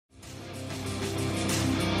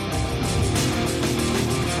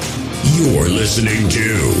You're listening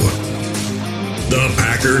to the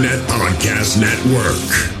Packernet Podcast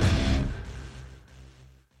Network.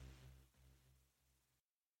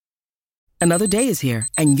 Another day is here,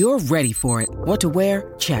 and you're ready for it. What to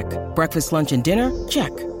wear? Check. Breakfast, lunch, and dinner?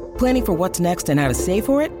 Check. Planning for what's next and how to save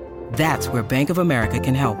for it? That's where Bank of America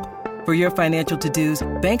can help. For your financial to-dos,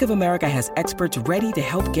 Bank of America has experts ready to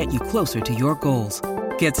help get you closer to your goals.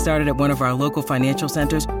 Get started at one of our local financial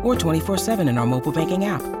centers or 24/7 in our mobile banking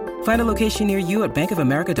app. Find a location near you at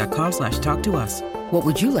bankofamerica.com/talktous. What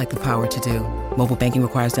would you like the power to do? Mobile banking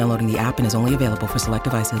requires downloading the app and is only available for select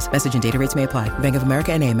devices. Message and data rates may apply. Bank of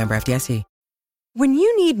America N.A., member FDIC. When you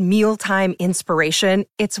need mealtime inspiration,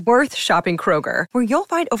 it's worth shopping Kroger, where you'll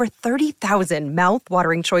find over 30,000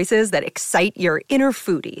 mouth-watering choices that excite your inner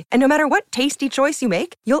foodie. And no matter what tasty choice you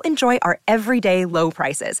make, you'll enjoy our everyday low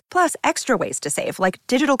prices, plus extra ways to save, like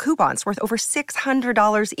digital coupons worth over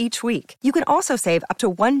 $600 each week. You can also save up to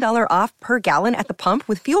 $1 off per gallon at the pump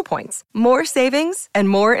with fuel points. More savings and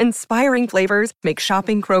more inspiring flavors make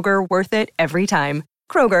shopping Kroger worth it every time.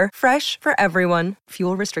 Kroger, fresh for everyone.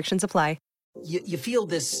 Fuel restrictions apply. You feel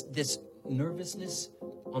this nervousness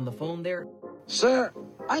on the phone there? Sir,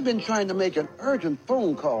 I've been trying to make an urgent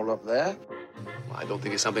phone call up there. Well, I don't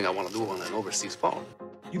think it's something I want to do on an overseas phone.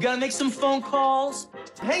 You gotta make some phone calls.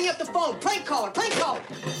 Hang up the phone. Prank caller.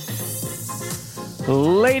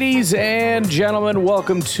 Ladies and gentlemen,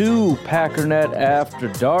 welcome to Packernet After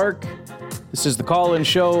Dark. This is the call-in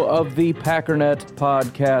show of the Packernet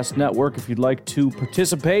Podcast Network. If you'd like to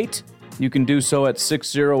participate, you can do so at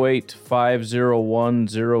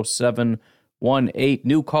 608-501-0718.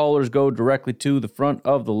 New callers go directly to the front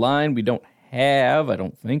of the line. We don't have, I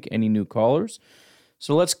don't think, any new callers.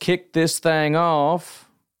 So let's kick this thing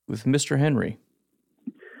off with Mr. Henry.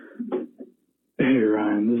 Hey,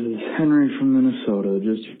 Ryan. This is Henry from Minnesota,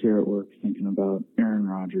 just here at work thinking about Aaron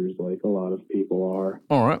Rodgers like a lot of people are.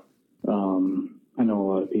 All right. I know a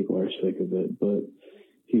lot of people are sick of it, but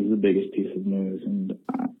he's the biggest piece of news, and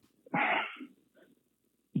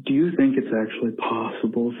do you think it's actually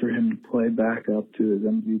possible for him to play back up to his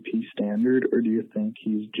MVP standard, or do you think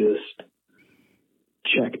he's just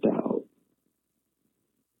checked out?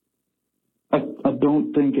 I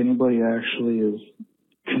don't think anybody actually is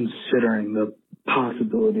considering the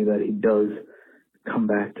possibility that he does come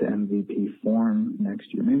back to MVP form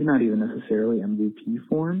next year. Maybe not even necessarily MVP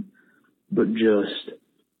form, but just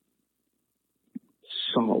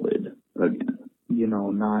solid again. You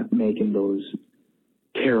know, not making those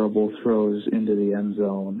terrible throws into the end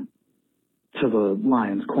zone to the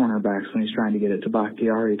Lions cornerbacks when he's trying to get it to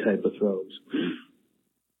Bakhtiari type of throws.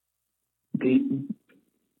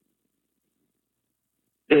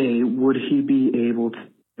 Would he be able to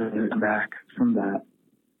come back from that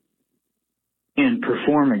and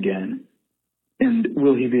perform again? And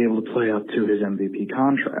will he be able to play up to his MVP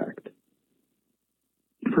contract?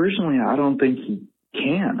 Personally, I don't think he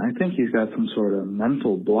can. I think he's got some sort of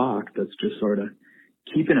mental block that's just sort of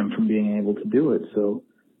keeping him from being able to do it. So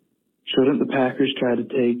shouldn't the Packers try to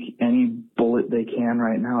take any bullet they can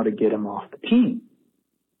right now to get him off the team?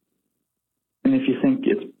 And if you think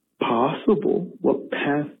it's possible, what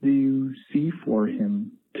path do you see for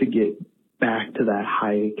him to get back to that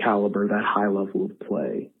high caliber, that high level of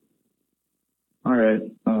play? All right.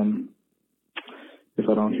 If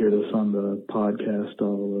I don't hear this on the podcast,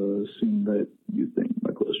 I'll assume that you think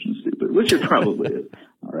my question's stupid, which it probably is.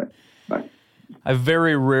 All right. Bye. I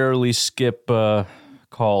very rarely skip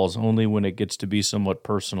calls, only when it gets to be somewhat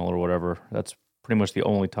personal or whatever. That's pretty much the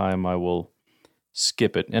only time I will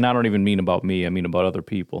skip it. And I don't even mean about me. I mean about other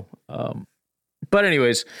people. But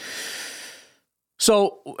anyways,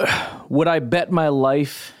 so would I bet my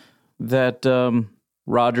life that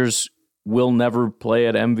Rodgers will never play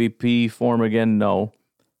at MVP form again? No.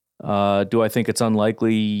 Do I think it's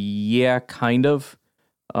unlikely? Yeah, kind of.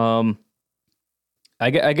 I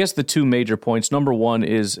guess the two major points. Number one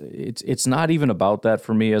is it's not even about that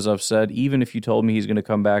for me, as I've said. Even if you told me he's going to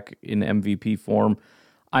come back in MVP form,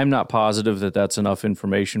 I'm not positive that that's enough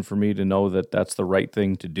information for me to know that that's the right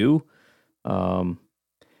thing to do.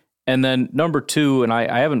 And then number two, and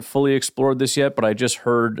I haven't fully explored this yet, but I just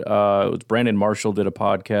heard it was Brandon Marshall did a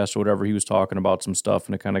podcast or whatever. He was talking about some stuff,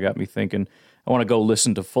 and it kind of got me thinking. I want to go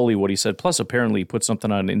listen to fully what he said. Plus, apparently, he put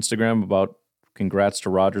something on Instagram about congrats to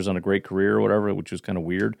Rodgers on a great career or whatever, which was kind of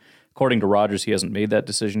weird. According to Rodgers, he hasn't made that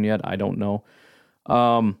decision yet. I don't know.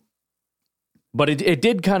 But it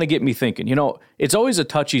did kind of get me thinking. You know, it's always a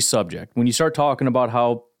touchy subject when you start talking about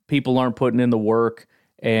how people aren't putting in the work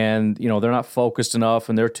and, you know, they're not focused enough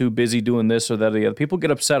and they're too busy doing this or that or the other. People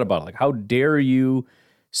get upset about it. Like, how dare you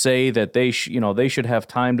say that they should have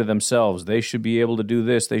time to themselves. They should be able to do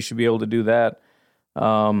this. They should be able to do that.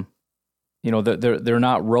 They're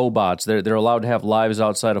not robots. They're allowed to have lives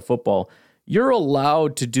outside of football. You're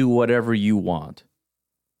allowed to do whatever you want.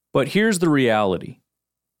 But here's the reality.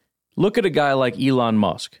 Look at a guy like Elon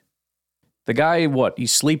Musk. The guy, he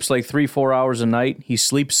sleeps like 3-4 hours a night. He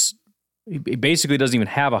basically doesn't even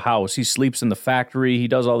have a house. He sleeps in the factory. He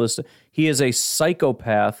does all this. He is a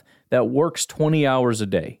psychopath that works 20 hours a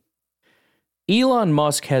day. Elon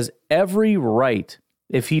Musk has every right,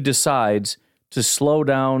 if he decides, to slow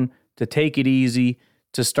down, to take it easy,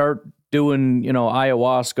 to start doing,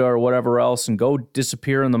 ayahuasca or whatever else and go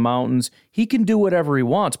disappear in the mountains. He can do whatever he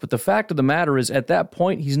wants. But the fact of the matter is, at that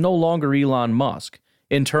point, he's no longer Elon Musk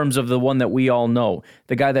in terms of the one that we all know.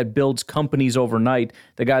 The guy that builds companies overnight,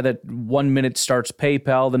 the guy that 1 minute starts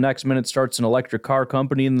PayPal, the next minute starts an electric car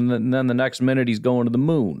company, and then the next minute he's going to the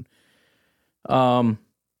moon. And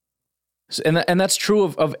that's true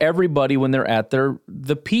of everybody when they're at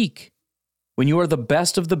the peak. When you are the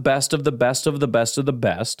best of the best of the best of the best of the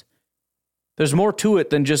best, there's more to it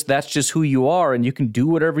than that's just who you are, and you can do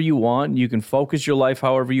whatever you want, and you can focus your life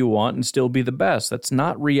however you want and still be the best. That's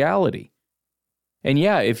not reality. And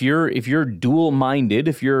yeah, if you're dual-minded,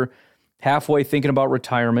 if you're halfway thinking about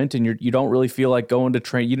retirement and you don't really feel like going to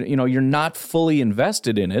train, you're not fully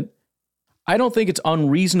invested in it, I don't think it's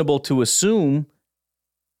unreasonable to assume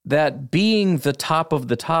that being the top of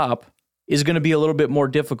the top is going to be a little bit more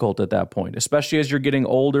difficult at that point, especially as you're getting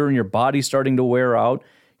older and your body's starting to wear out.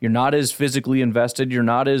 You're not as physically invested. You're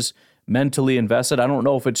not as mentally invested. I don't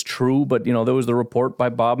know if it's true, but, there was the report by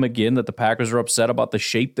Bob McGinn that the Packers are upset about the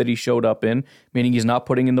shape that he showed up in, meaning he's not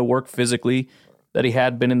putting in the work physically that he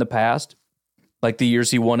had been in the past, like the years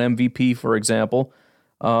he won MVP, for example.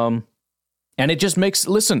 And it just makes,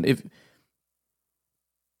 there's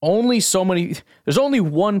only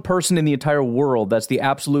one person in the entire world that's the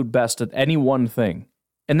absolute best at any one thing.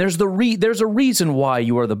 And there's a reason why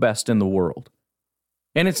you are the best in the world.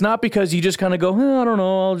 And it's not because you just kind of go, I don't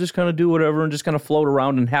know, I'll just kind of do whatever and just kind of float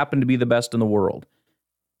around and happen to be the best in the world.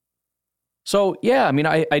 So, yeah,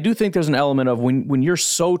 I do think there's an element of when you're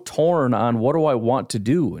so torn on what do I want to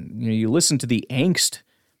do, and you listen to the angst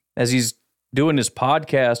as he's doing his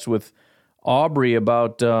podcast with Aubrey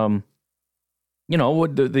about, the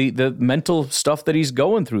mental stuff that he's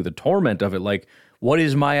going through, the torment of it, like, what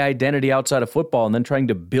is my identity outside of football, and then trying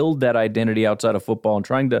to build that identity outside of football and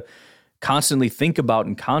trying to constantly think about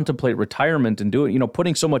and contemplate retirement and do it,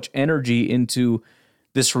 putting so much energy into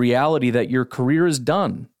this reality that your career is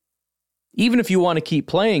done. Even if you want to keep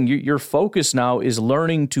playing, your focus now is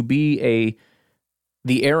learning to be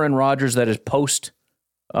the Aaron Rodgers that is post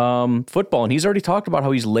football. And he's already talked about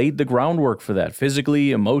how he's laid the groundwork for that,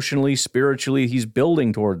 physically, emotionally, spiritually. He's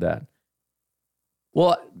building toward that.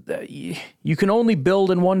 Well, you can only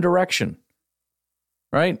build in one direction,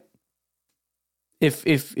 right?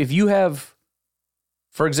 If you have,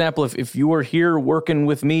 for example, if you were here working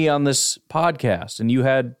with me on this podcast and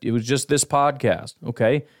it was just this podcast,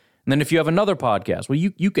 okay? And then if you have another podcast, well,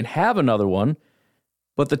 you can have another one,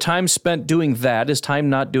 but the time spent doing that is time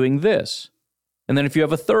not doing this. And then if you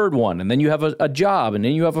have a third one, and then you have a job, and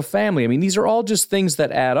then you have a family, these are all just things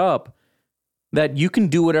that add up that you can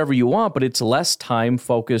do whatever you want, but it's less time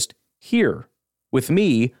focused here with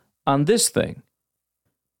me on this thing.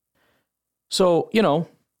 So, I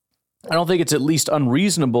don't think it's at least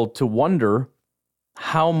unreasonable to wonder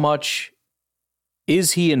how much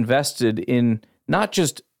is he invested in not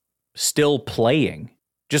just still playing,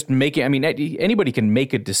 just making, anybody can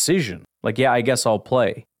make a decision. Like, yeah, I guess I'll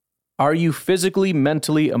play. Are you physically,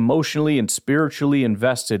 mentally, emotionally, and spiritually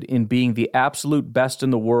invested in being the absolute best in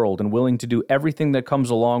the world and willing to do everything that comes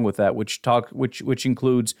along with that, which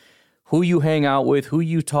includes who you hang out with, who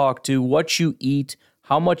you talk to, what you eat,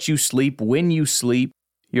 how much you sleep, when you sleep,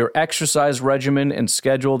 your exercise regimen and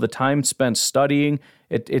schedule, the time spent studying.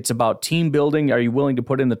 It's about team building. Are you willing to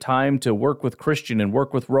put in the time to work with Christian and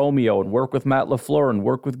work with Romeo and work with Matt LaFleur and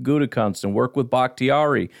work with Gutekunst and work with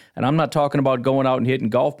Bakhtiari? And I'm not talking about going out and hitting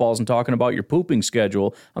golf balls and talking about your pooping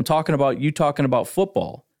schedule. I'm talking about you talking about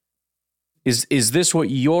football. Is this what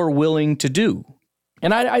you're willing to do?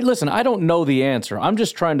 And listen, I don't know the answer. I'm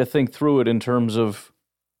just trying to think through it in terms of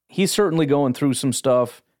he's certainly going through some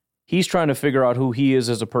stuff. He's trying to figure out who he is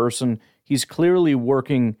as a person. He's clearly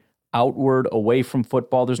working outward away from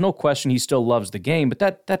football. There's no question he still loves the game, but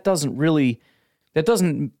that's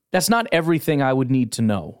not everything I would need to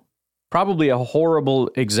know. Probably a horrible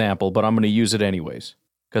example, but I'm going to use it anyways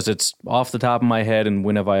because it's off the top of my head, and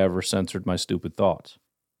when have I ever censored my stupid thoughts?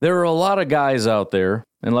 There are a lot of guys out there,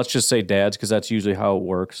 and let's just say dads because that's usually how it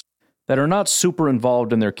works, that are not super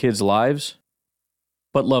involved in their kids' lives,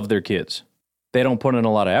 but love their kids. They don't put in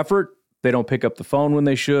a lot of effort. They don't pick up the phone when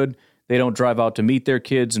they should. They don't drive out to meet their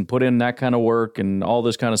kids and put in that kind of work and all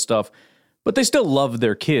this kind of stuff. But they still love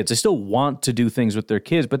their kids. They still want to do things with their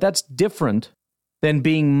kids. But that's different than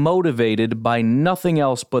being motivated by nothing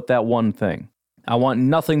else but that one thing. I want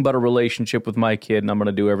nothing but a relationship with my kid, and I'm going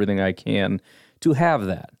to do everything I can to have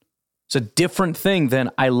that. It's a different thing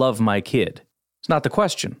than I love my kid. It's not the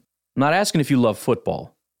question. I'm not asking if you love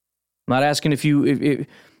football. I'm not asking if you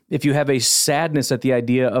have a sadness at the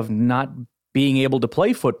idea of not being able to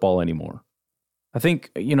play football anymore. I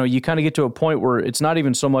think, you kind of get to a point where it's not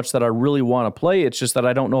even so much that I really want to play, it's just that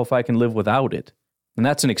I don't know if I can live without it. And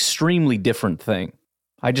that's an extremely different thing.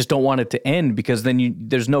 I just don't want it to end because then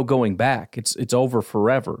there's no going back. It's over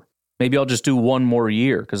forever. Maybe I'll just do one more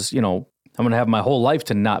year because, I'm going to have my whole life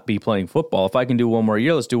to not be playing football. If I can do one more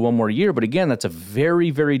year, let's do one more year. But again, that's a very,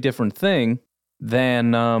 very different thing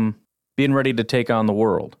than being ready to take on the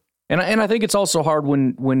world. And I think it's also hard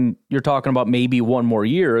when you're talking about maybe one more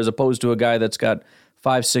year as opposed to a guy that's got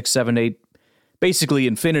 5, 6, 7, 8, basically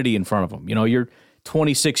infinity in front of him. You're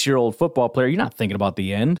 26-year-old football player. You're not thinking about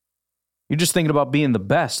the end. You're just thinking about being the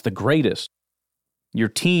best, the greatest. Your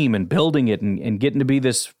team and building it and getting to be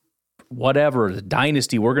this whatever, the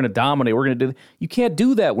dynasty. We're going to dominate. We're going to do. You can't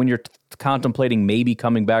do that when you're contemplating maybe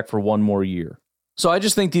coming back for one more year. So I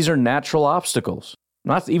just think these are natural obstacles. I'm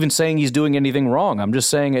not even saying he's doing anything wrong. I'm just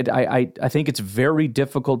saying I think it's very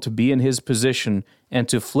difficult to be in his position and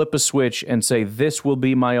to flip a switch and say, this will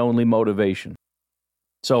be my only motivation.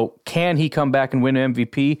 So can he come back and win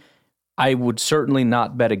MVP? I would certainly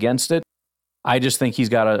not bet against it. I just think he's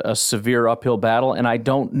got a severe uphill battle, and I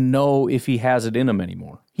don't know if he has it in him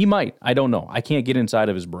anymore. He might. I don't know. I can't get inside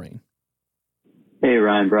of his brain. Hey,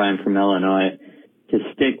 Ryan, Brian from Illinois. To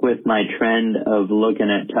stick with my trend of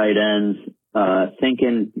looking at tight ends,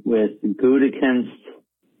 thinking with Gutekunst,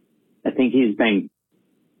 I think he's been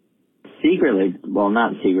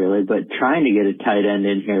not secretly, but trying to get a tight end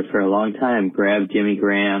in here for a long time. Grabbed Jimmy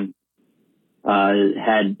Graham,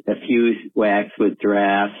 had a few whacks with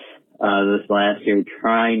drafts this last year,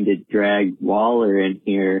 trying to drag Waller in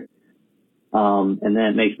here. And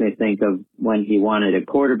that makes me think of when he wanted a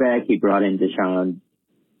quarterback, he brought in Deshaun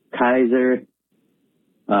Kaiser.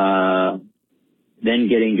 Then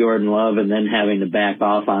getting Jordan Love and then having to back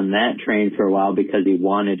off on that train for a while because he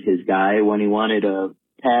wanted his guy. When he wanted a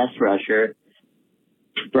pass rusher,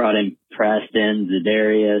 brought in Preston,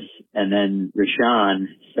 Za'Darius, and then Rashawn.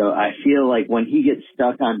 So I feel like when he gets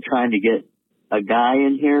stuck on trying to get a guy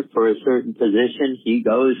in here for a certain position, he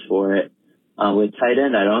goes for it. With tight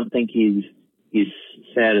end, I don't think he's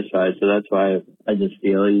satisfied. So that's why I just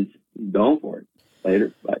feel he's going for it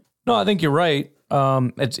later. But no, I think you're right.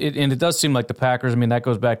 And it does seem like the Packers, that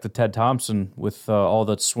goes back to Ted Thompson with all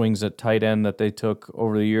the swings at tight end that they took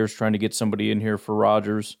over the years trying to get somebody in here for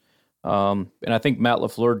Rodgers. And I think Matt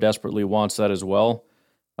LaFleur desperately wants that as well.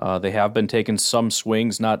 They have been taking some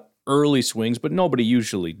swings, not early swings, but nobody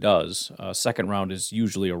usually does. Second round is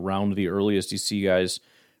usually around the earliest you see guys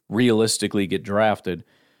realistically get drafted.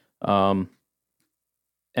 And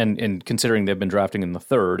considering they've been drafting in the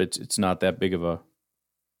third, it's not that big of a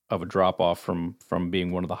drop-off from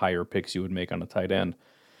being one of the higher picks you would make on a tight end.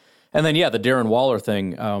 And then, the Darren Waller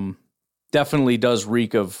thing definitely does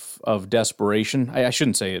reek of desperation. I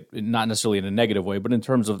shouldn't say it, not necessarily in a negative way, but in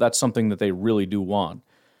terms of that's something that they really do want.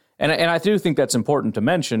 And I do think that's important to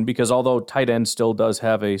mention because although tight end still does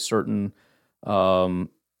have a certain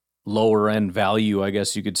lower-end value, I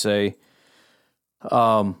guess you could say,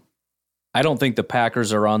 I don't think the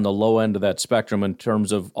Packers are on the low end of that spectrum in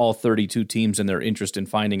terms of all 32 teams and their interest in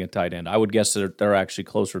finding a tight end. I would guess that they're actually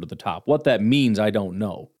closer to the top. What that means, I don't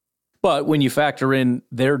know. But when you factor in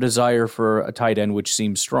their desire for a tight end, which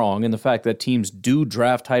seems strong, and the fact that teams do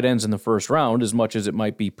draft tight ends in the first round, as much as it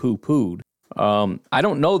might be poo-pooed, I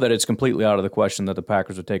don't know that it's completely out of the question that the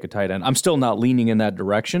Packers would take a tight end. I'm still not leaning in that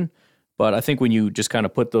direction, but I think when you just kind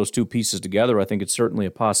of put those two pieces together, I think it's certainly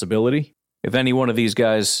a possibility. If any one of these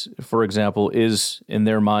guys, for example, is, in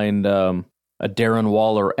their mind, a Darren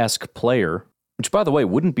Waller-esque player, which, by the way,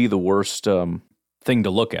 wouldn't be the worst thing to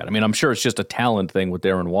look at. I'm sure it's just a talent thing with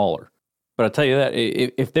Darren Waller. But I'll tell you that,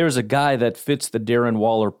 if there's a guy that fits the Darren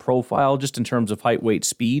Waller profile, just in terms of height, weight,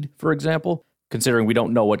 speed, for example, considering we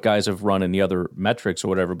don't know what guys have run in the other metrics or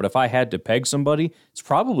whatever, but if I had to peg somebody, it's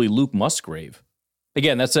probably Luke Musgrave.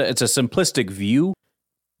 Again, it's a simplistic view,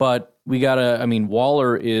 but we gotta.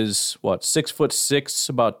 Waller is 6'6",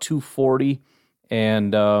 about 240,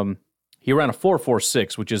 and he ran a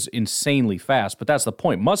 4.46, which is insanely fast. But that's the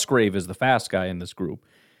point. Musgrave is the fast guy in this group.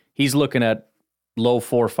 He's looking at low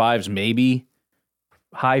 4.5s, maybe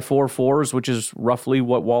high 4.4s, which is roughly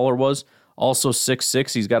what Waller was. Also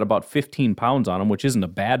 6'6", he's got about 15 pounds on him, which isn't a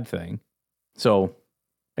bad thing. So,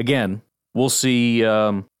 again, we'll see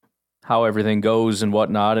how everything goes and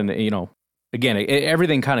whatnot. And, again,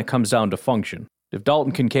 everything kind of comes down to function. If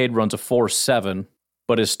Dalton Kincaid runs a 4.7,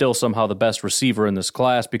 but is still somehow the best receiver in this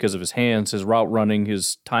class because of his hands, his route running,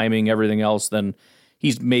 his timing, everything else, then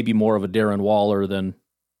he's maybe more of a Darren Waller than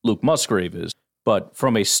Luke Musgrave is. But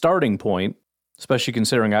from a starting point, especially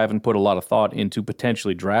considering I haven't put a lot of thought into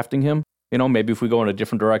potentially drafting him, maybe if we go in a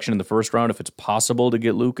different direction in the first round, if it's possible to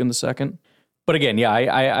get Luke in the second. But again, yeah,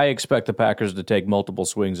 I expect the Packers to take multiple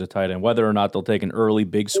swings at tight end. Whether or not they'll take an early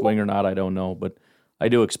big swing or not, I don't know. But I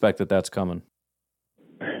do expect that that's coming.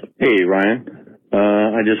 Hey, Ryan.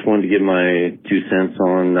 I just wanted to give my 2 cents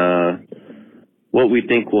on what we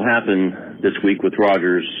think will happen this week with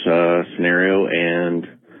Rodgers' scenario. And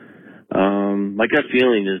my gut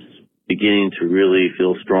feeling is beginning to really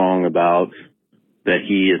feel strong about that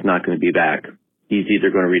he is not going to be back. He's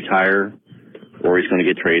either going to retire or he's going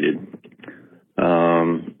to get traded.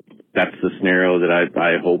 That's the scenario that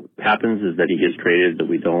I hope happens, is that he gets traded, that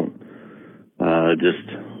we don't just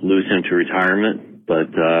lose him to retirement.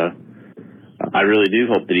 But I really do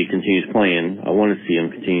hope that he continues playing. I want to see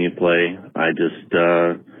him continue to play.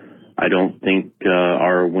 I don't think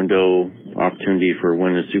our window opportunity for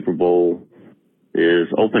winning a Super Bowl is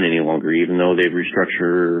open any longer, even though they've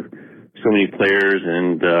restructured so many players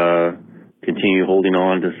and continue holding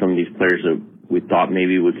on to some of these players that we thought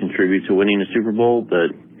maybe would contribute to winning a Super Bowl.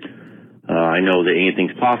 But I know that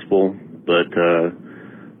anything's possible, but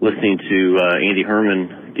listening to Andy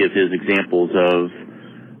Herman give his examples of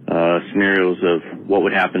scenarios of what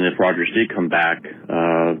would happen if Rodgers did come back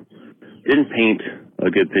didn't paint a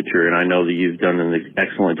good picture. And I know that you've done an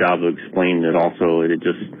excellent job of explaining it also.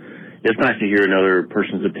 It's nice to hear another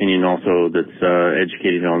person's opinion also that's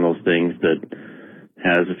educated on those things, that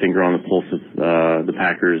has a finger on the pulse of the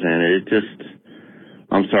Packers. And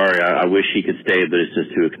I'm sorry, I wish he could stay, but it's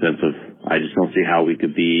just too expensive. I just don't see how we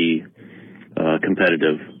could be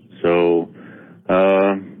competitive. So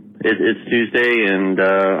it's Tuesday, and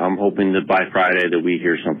I'm hoping that by Friday that we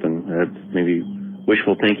hear something. That's maybe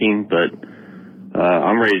wishful thinking, but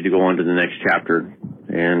I'm ready to go on to the next chapter.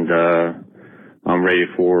 And I'm ready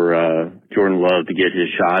for Jordan Love to get his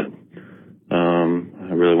shot.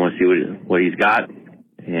 I really want to see what he's got,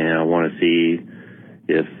 and I want to see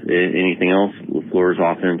if anything else, LaFleur's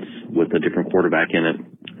offense with a different quarterback in it,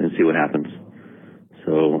 and see what happens.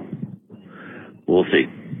 So we'll see.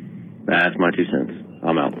 That's my 2 cents.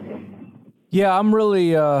 I'm out. Yeah, I'm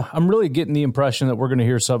really getting the impression that we're going to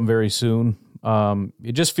hear something very soon.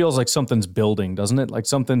 It just feels like something's building, doesn't it? Like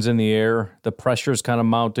something's in the air. The pressure's kind of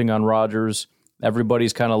mounting on Rodgers.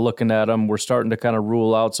 Everybody's kind of looking at him. We're starting to kind of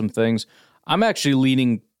rule out some things. I'm actually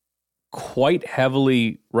leaning quite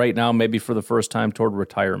heavily right now, maybe for the first time, toward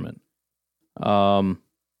retirement.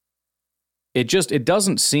 It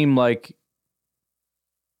doesn't seem like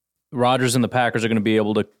Rodgers and the Packers are going to be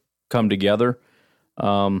able to come together.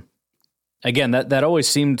 Again, that always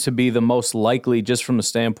seemed to be the most likely, just from the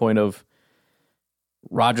standpoint of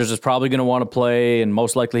Rodgers is probably going to want to play, and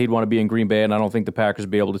most likely he'd want to be in Green Bay, and I don't think the Packers would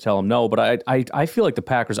be able to tell him no. But I feel like the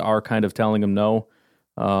Packers are kind of telling him no.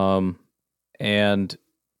 And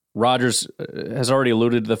Rodgers has already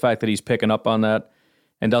alluded to the fact that he's picking up on that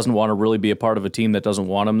and doesn't want to really be a part of a team that doesn't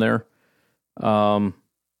want him there. And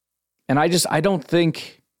I don't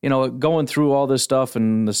think, going through all this stuff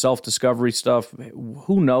and the self-discovery stuff,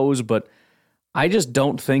 who knows, but I just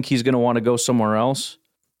don't think he's going to want to go somewhere else.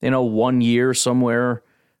 1 year somewhere,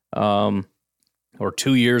 or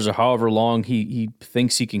 2 years, or however long he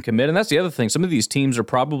thinks he can commit. And that's the other thing. Some of these teams are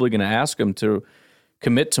probably going to ask him to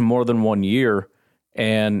commit to more than 1 year,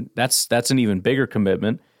 and that's an even bigger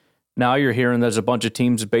commitment. Now you're hearing there's a bunch of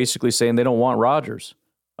teams basically saying they don't want Rodgers.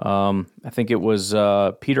 I think it was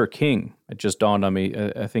Peter King. It just dawned on me,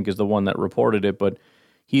 I think is the one that reported it, but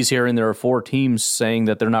he's hearing there are 4 teams saying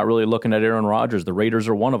that they're not really looking at Aaron Rodgers. The Raiders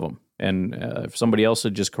are one of them. And if somebody else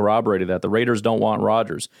had just corroborated that, the Raiders don't want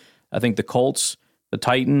Rodgers. I think the Colts, the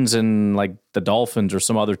Titans, and like the Dolphins or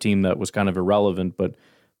some other team that was kind of irrelevant. But,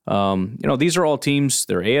 these are all teams,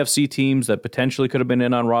 they're AFC teams that potentially could have been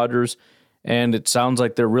in on Rodgers, and it sounds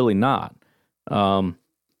like they're really not.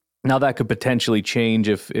 Now that could potentially change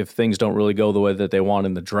if things don't really go the way that they want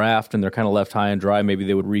in the draft and they're kind of left high and dry. Maybe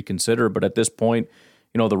they would reconsider. But at this point,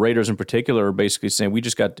 the Raiders in particular are basically saying we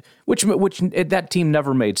just got, which that team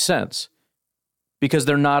never made sense because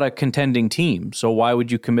they're not a contending team. So why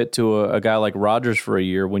would you commit to a guy like Rodgers for a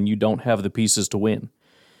year when you don't have the pieces to win?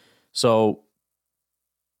 So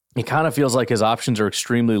it kind of feels like his options are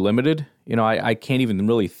extremely limited. You know, I can't even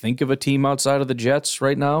really think of a team outside of the Jets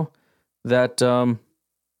right now that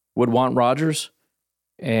would want Rodgers.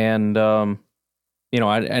 And, you know,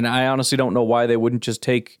 I honestly don't know why they wouldn't just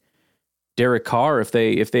take Derek Carr if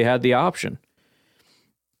they had the option.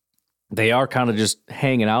 They are kind of just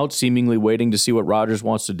hanging out, seemingly waiting to see what Rodgers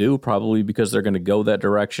wants to do, probably because they're going to go that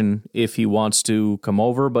direction if he wants to come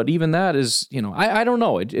over. But even that is, you know, I don't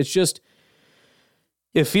know. It's just,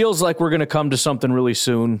 it feels like we're going to come to something really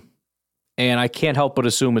soon, and I can't help but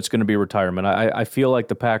assume it's going to be retirement. I feel like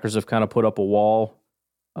the Packers have kind of put up a wall.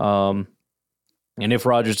 And if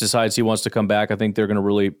Rodgers decides he wants to come back, I think they're going to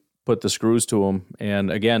really put the screws to him.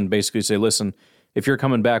 And again, basically say, listen, if you're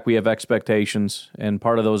coming back, we have expectations. And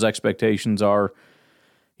part of those expectations are,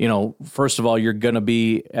 you know, first of all, you're going to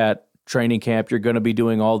be at training camp. You're going to be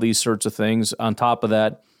doing all these sorts of things. On top of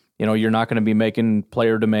that, you know, you're not going to be making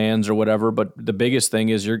player demands or whatever. But the biggest thing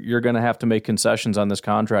is you're going to have to make concessions on this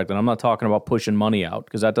contract. And I'm not talking about pushing money out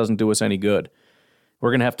because that doesn't do us any good.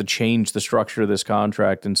 We're going to have to change the structure of this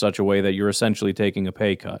contract in such a way that you're essentially taking a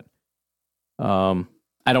pay cut.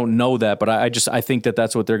 I don't know that, but I think that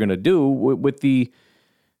that's what they're going to do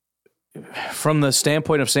from the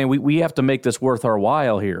standpoint of saying we have to make this worth our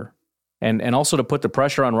while here, and also to put the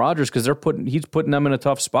pressure on Rodgers because he's putting them in a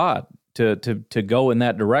tough spot to go in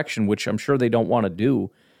that direction, which I'm sure they don't want to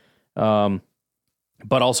do,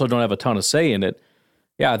 but also don't have a ton of say in it.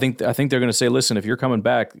 Yeah, I think they're going to say, listen, if you're coming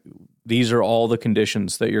back, these are all the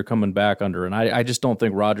conditions that you're coming back under, and I just don't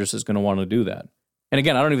think Rodgers is going to want to do that. And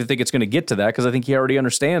again, I don't even think it's going to get to that because I think he already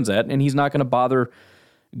understands that, and he's not going to bother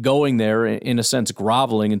going there, in a sense,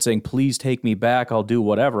 groveling and saying, please take me back, I'll do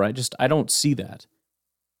whatever. I don't see that.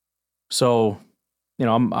 So, you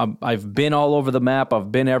know, I've been all over the map.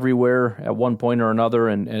 I've been everywhere at one point or another,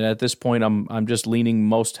 and at this point, I'm just leaning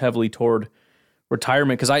most heavily toward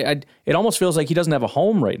retirement because it almost feels like he doesn't have a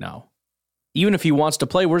home right now. Even if he wants to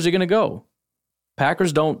play, where's he going to go?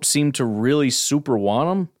 Packers don't seem to really super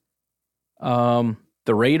want him.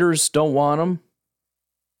 The Raiders don't want him.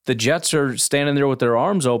 The Jets are standing there with their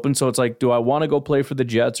arms open, so it's like, do I want to go play for the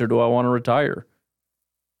Jets or do I want to retire?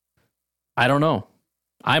 I don't know.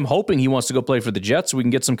 I'm hoping he wants to go play for the Jets so we can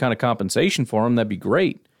get some kind of compensation for him. That'd be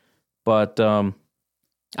great. But I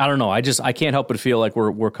don't know. I can't help but feel like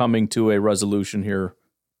we're coming to a resolution here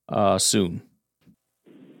soon.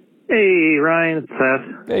 Hey, Ryan, it's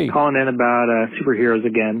Seth. Hey. Calling in about superheroes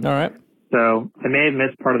again. All right. So I may have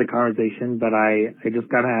missed part of the conversation, but I just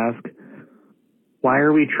got to ask, why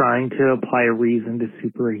are we trying to apply a reason to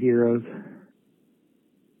superheroes?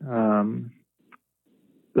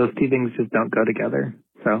 Those two things just don't go together.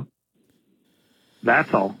 So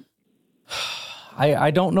that's all.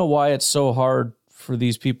 I don't know why it's so hard for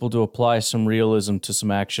these people to apply some realism to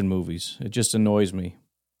some action movies. It just annoys me.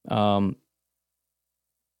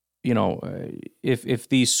 You know, if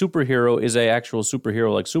the superhero is an actual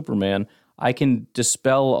superhero like Superman, I can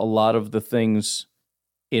dispel a lot of the things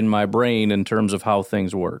in my brain in terms of how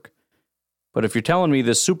things work. But if you're telling me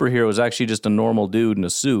this superhero is actually just a normal dude in a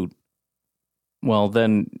suit, well,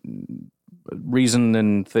 then reason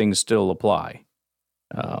and things still apply.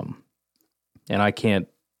 And I can't,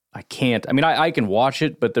 I mean, I can watch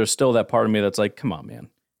it, but there's still that part of me that's like, come on, man.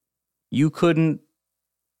 You couldn't,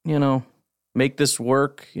 you know, make this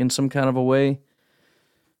work in some kind of a way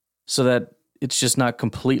so that it's just not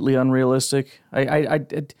completely unrealistic.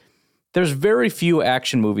 There's very few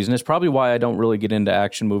action movies, and it's probably why I don't really get into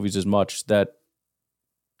action movies as much, that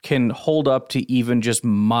can hold up to even just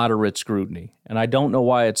moderate scrutiny. And I don't know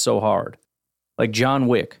why it's so hard. Like John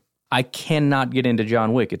Wick. I cannot get into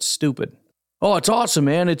John Wick. It's stupid. Oh, it's awesome,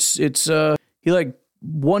 man. It's he like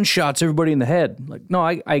one-shots everybody in the head. Like, no,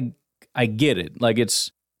 I get it. Like,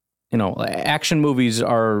 it's, you know, action movies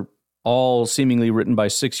are all seemingly written by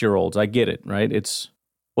 6-year-olds. I get it, right? It's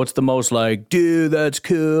what's the most like, dude, that's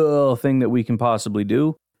cool thing that we can possibly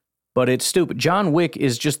do. But it's stupid. John Wick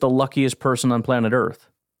is just the luckiest person on planet Earth.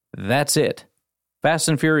 That's it. Fast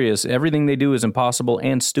and Furious, everything they do is impossible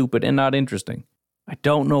and stupid and not interesting. I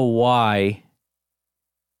don't know why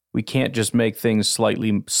we can't just make things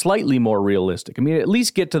slightly more realistic. I mean, at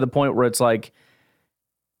least get to the point where it's like,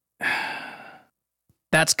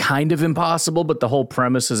 that's kind of impossible, but the whole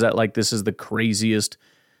premise is that, like, this is the craziest,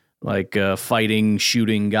 like, fighting,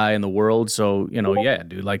 shooting guy in the world. So, you know, yeah,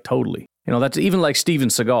 dude, like, totally. You know, that's even like Steven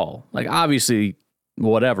Seagal. Like, obviously,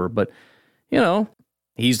 whatever, but, you know,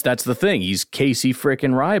 that's the thing. He's Casey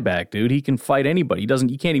frickin' Ryback, dude. He can fight anybody.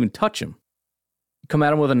 You can't even touch him. You come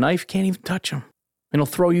at him with a knife, can't even touch him. And he'll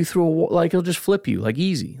throw you through he'll just flip you, like,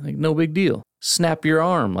 easy. Like, no big deal. Snap your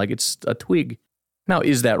arm like it's a twig. Now,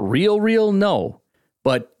 is that real? No.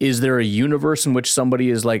 But is there a universe in which somebody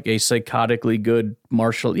is like a psychotically good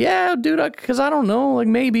martial? Yeah, dude, because I don't know, like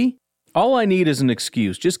maybe. All I need is an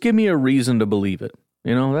excuse. Just give me a reason to believe it.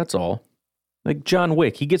 You know, that's all. Like John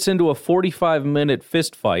Wick, he gets into a 45-minute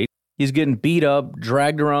fist fight. He's getting beat up,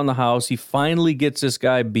 dragged around the house. He finally gets this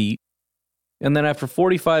guy beat. And then after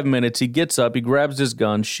 45 minutes, he gets up, he grabs his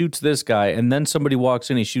gun, shoots this guy, and then somebody walks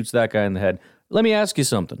in, he shoots that guy in the head. Let me ask you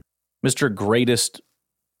something, Mr. Greatest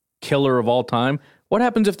Killer of all time. What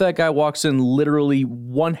happens if that guy walks in literally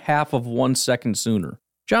 1/2 of 1 second sooner?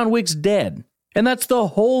 John Wick's dead. And that's the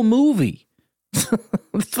whole movie.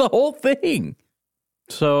 That's the whole thing.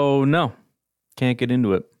 So, no, can't get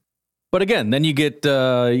into it. But again, then you get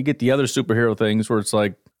the other superhero things where it's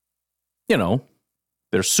like, you know,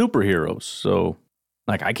 they're superheroes. So,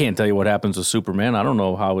 like, I can't tell you what happens with Superman. I don't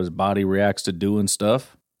know how his body reacts to doing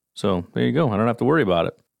stuff. So, there you go. I don't have to worry about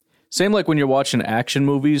it. Same like when you're watching action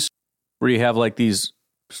movies where you have like these,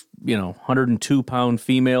 you know, 102-pound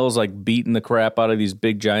females like beating the crap out of these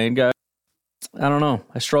big giant guys. I don't know.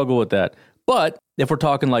 I struggle with that. But if we're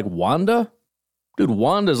talking like Wanda, dude,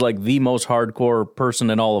 Wanda's like the most hardcore person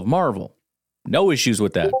in all of Marvel. No issues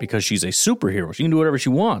with that because she's a superhero. She can do whatever she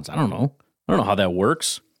wants. I don't know how that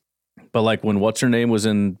works. But like when what's-her-name was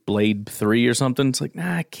in Blade 3 or something, it's like,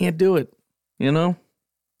 nah, I can't do it. You know?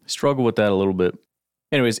 I struggle with that a little bit.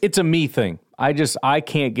 Anyways, it's a me thing. I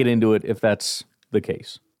can't get into it if that's the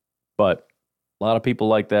case. But a lot of people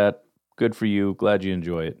like that. Good for you. Glad you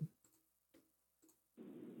enjoy it.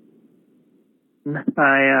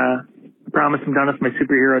 I promise I'm done with my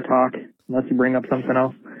superhero talk, unless you bring up something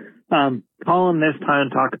else. Colin this time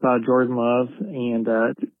talked about Jordan Love and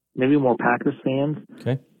maybe more Packers fans.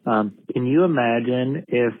 Okay. Can you imagine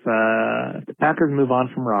if the Packers move on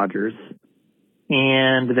from Rodgers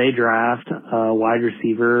and they draft a wide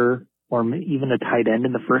receiver or even a tight end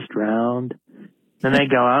in the first round, then they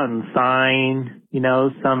go out and sign, you know,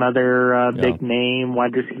 some other big name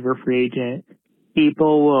wide receiver free agent?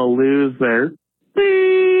 People will lose their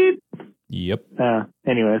beep. Yep.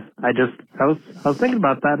 Anyways, I was thinking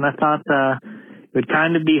about that, and I thought it would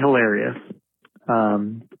kind of be hilarious.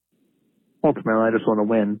 Ultimately, I just want to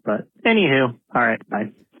win, but anywho, all right,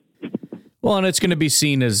 bye. Well, and it's going to be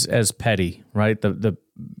seen as petty, right? The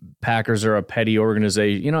Packers are a petty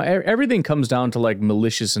organization. You know, everything comes down to like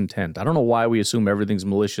malicious intent. I don't know why we assume everything's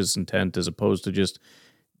malicious intent as opposed to just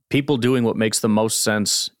people doing what makes the most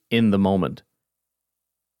sense in the moment.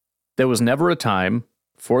 There was never a time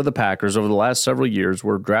for the Packers over the last several years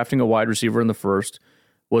where drafting a wide receiver in the first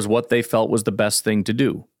was what they felt was the best thing to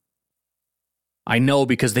do. I know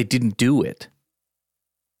because they didn't do it.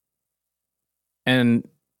 And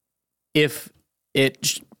if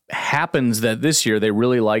it happens that this year they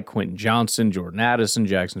really like Quentin Johnson, Jordan Addison,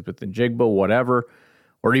 Jackson Smith-Njigba, whatever,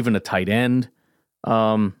 or even a tight end,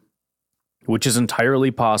 which is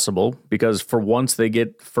entirely possible because for once they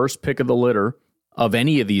get first pick of the litter of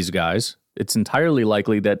any of these guys, it's entirely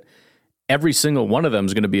likely that every single one of them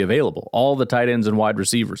is going to be available. All the tight ends and wide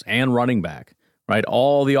receivers and running back, right?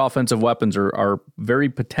 All the offensive weapons are very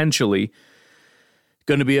potentially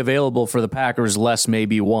going to be available for the Packers, less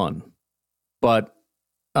maybe one. But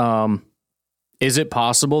is it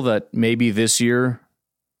possible that maybe this year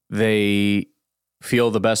they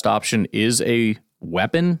feel the best option is a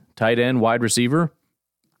weapon, tight end, wide receiver?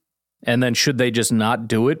 And then should they just not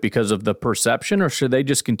do it because of the perception, or should they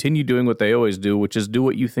just continue doing what they always do, which is do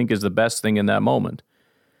what you think is the best thing in that moment?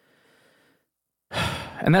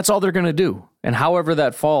 And that's all they're going to do. And however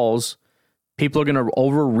that falls, people are going to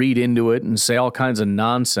overread into it and say all kinds of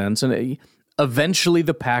nonsense. And eventually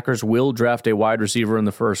the Packers will draft a wide receiver in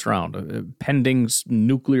the first round. Pending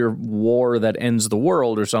nuclear war that ends the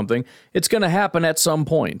world or something, it's going to happen at some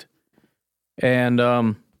point. And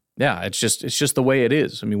yeah, it's just the way it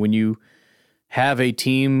is. I mean, when you have a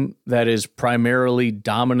team that is primarily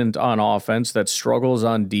dominant on offense, that struggles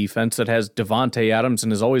on defense, that has Devontae Adams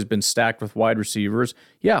and has always been stacked with wide receivers,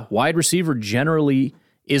 yeah, wide receiver generally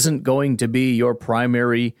isn't going to be your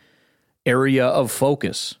primary area of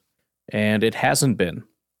focus. And it hasn't been.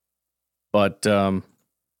 But yeah,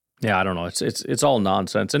 I don't know. It's all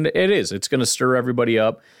nonsense. And it is. It's going to stir everybody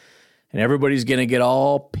up. And everybody's going to get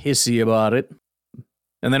all pissy about it.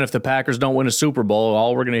 And then if the Packers don't win a Super Bowl,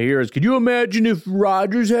 all we're going to hear is, could you imagine if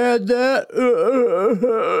Rodgers had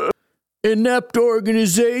that inept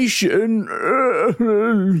organization?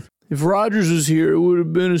 If Rodgers was here, it would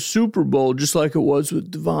have been a Super Bowl, just like it was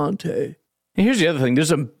with Devontae. And here's the other thing.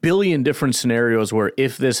 There's a billion different scenarios where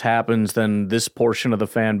if this happens, then this portion of the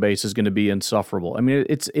fan base is going to be insufferable. I mean,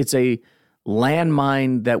 it's a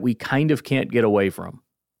landmine that we kind of can't get away from,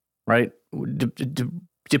 right?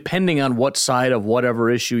 depending on what side of whatever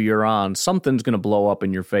issue you're on, something's going to blow up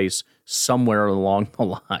in your face somewhere along the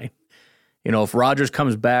line. You know, if Rodgers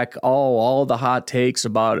comes back, all the hot takes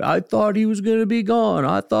about, I thought he was going to be gone.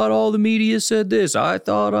 I thought all the media said this. I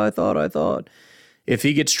thought. If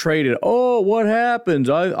he gets traded, what happens?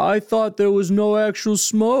 I thought there was no actual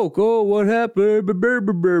smoke. What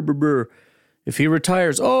happened? If he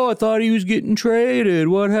retires, I thought he was getting traded.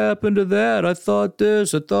 What happened to that? I thought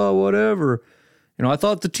this. I thought whatever. You know, I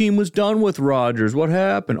thought the team was done with Rodgers. What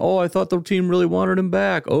happened? I thought the team really wanted him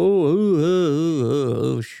back.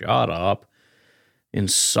 Shut up.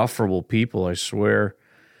 Insufferable people, I swear.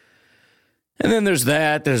 And then there's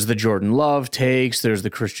that. There's the Jordan Love takes. There's the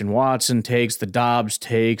Christian Watson takes. The Dobbs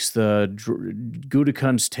takes. The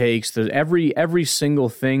Gutekunst takes. Every single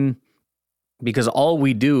thing. Because all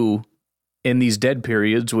we do in these dead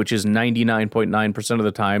periods, which is 99.9% of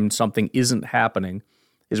the time, something isn't happening,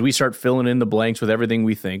 is we start filling in the blanks with everything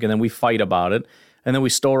we think, and then we fight about it. And then we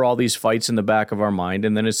store all these fights in the back of our mind.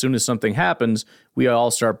 And then as soon as something happens, we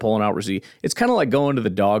all start pulling out receipts. It's kind of like going to the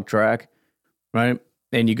dog track, right?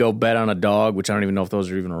 And you go bet on a dog, which I don't even know if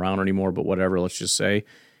those are even around anymore, but whatever, let's just say.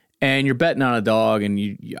 And you're betting on a dog, and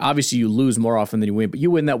you obviously you lose more often than you win, but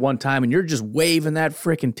you win that one time, and you're just waving that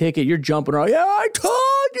freaking ticket. You're jumping around. Yeah, I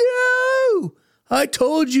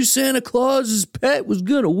told you Santa Claus's pet was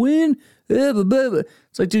going to win.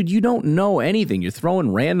 It's like, dude, you don't know anything. You're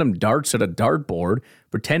throwing random darts at a dartboard,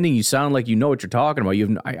 pretending you sound like you know what you're talking about.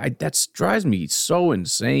 That drives me so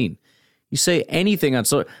insane. You say anything on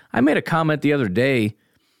I made a comment the other day.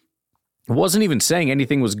 It wasn't even saying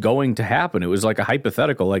anything was going to happen. It was like a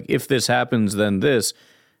hypothetical, like if this happens, then this.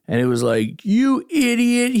 And it was like, you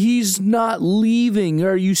idiot, he's not leaving.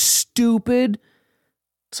 Are you stupid?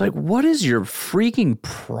 It's like, what is your freaking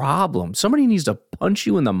problem? Somebody needs to punch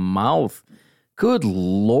you in the mouth. Good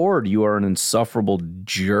Lord, you are an insufferable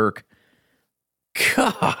jerk.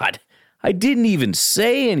 God, I didn't even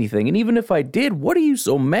say anything. And even if I did, what are you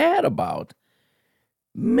so mad about?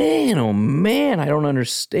 Man, oh man, I don't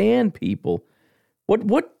understand people.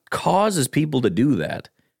 What causes people to do that?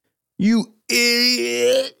 You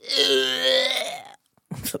idiot.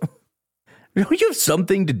 Don't you have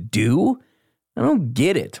something to do? I don't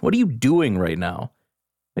get it. What are you doing right now?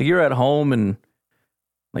 Like you're at home and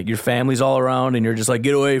like your family's all around and you're just like,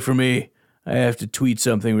 get away from me. I have to tweet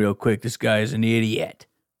something real quick. This guy's an idiot.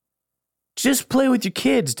 Just play with your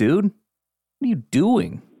kids, dude. What are you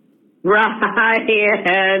doing?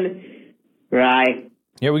 Ryan. Right.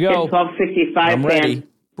 Here we go. 1265 I'm ready.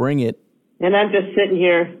 Bring it. And I'm just sitting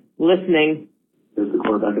here listening. As the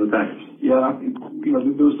quarterback of the Packers. Yeah,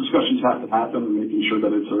 those discussions have to happen and making sure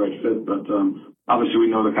that it's the right fit. But obviously we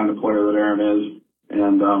know the kind of player that Aaron is.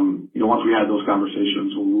 And, once we had those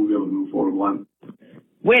conversations, we'll be able to move forward one.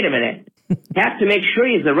 Wait a minute. Have to make sure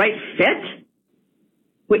he's the right fit?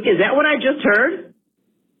 Wait, is that what I just heard?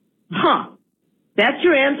 Huh. That's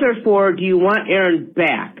your answer for, do you want Aaron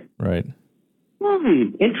back? Right.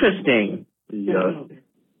 Interesting. Yeah.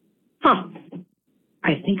 Huh.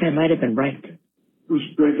 I think I might have been right. It was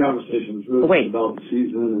a great conversation. It was really about the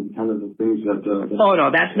season and kind of the things that... oh, no,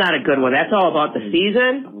 that's not a good one. That's all about the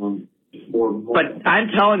season. But I'm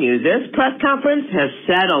telling you, this press conference has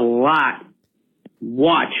said a lot.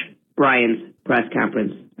 Watch Brian's press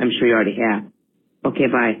conference. I'm sure you already have. Okay,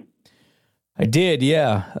 bye. I did,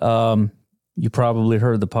 yeah. You probably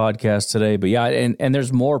heard the podcast today. But yeah, and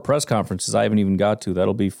there's more press conferences I haven't even got to.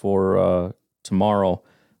 That'll be for tomorrow.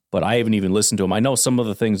 But I haven't even listened to them. I know some of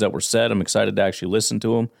the things that were said. I'm excited to actually listen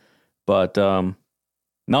to them. But no,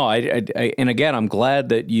 I and again, I'm glad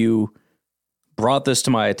that you brought this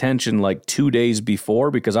to my attention like 2 days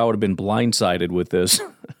before, because I would have been blindsided with this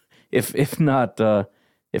if not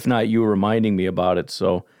you reminding me about it.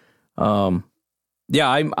 So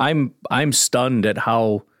yeah, I'm stunned at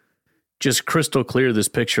how just crystal clear this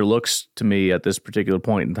picture looks to me at this particular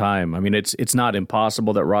point in time. I mean, it's not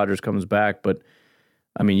impossible that Rodgers comes back, but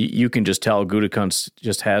I mean, you can just tell Gutekunst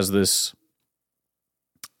just has this,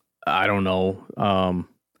 I don't know,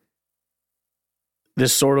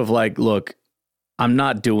 this sort of like, look, I'm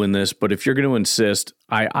not doing this, but if you're going to insist,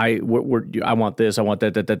 I want this, I want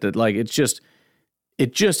that. Like,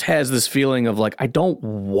 it just has this feeling of like, I don't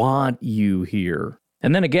want you here.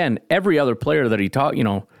 And then again, every other player that he taught,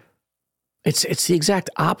 it's the exact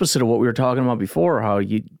opposite of what we were talking about before, how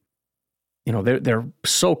they're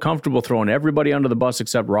so comfortable throwing everybody under the bus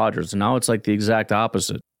except Rodgers. And now it's like the exact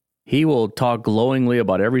opposite. He will talk glowingly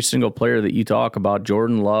about every single player that you talk about,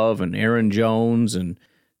 Jordan Love and Aaron Jones and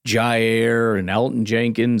Jair and Elton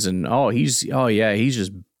Jenkins. And he's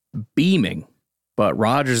just beaming. But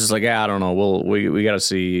Rodgers is like, I don't know. We got to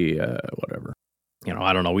see whatever.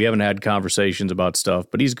 I don't know. We haven't had conversations about stuff,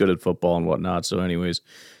 but he's good at football and whatnot. So anyways,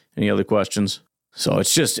 any other questions? So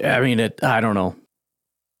it's just, I don't know.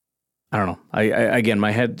 Again,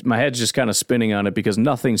 my head's just kind of spinning on it because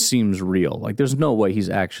nothing seems real. Like there's no way he's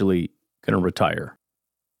actually going to retire,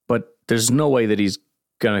 but there's no way that he's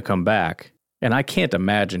going to come back. And I can't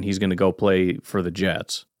imagine he's going to go play for the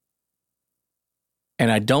Jets.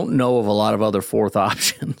 And I don't know of a lot of other fourth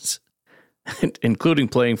options, including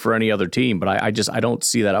playing for any other team. But I don't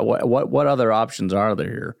see that. What other options are there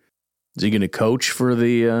here? Is he going to coach for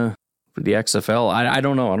the XFL? I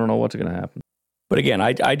don't know. I don't know what's going to happen. But again,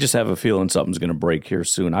 I just have a feeling something's going to break here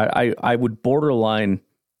soon. I would borderline,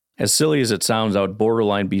 as silly as it sounds, I would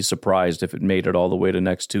borderline be surprised if it made it all the way to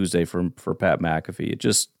next Tuesday for Pat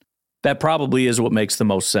McAfee. That probably is what makes the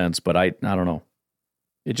most sense, but I don't know.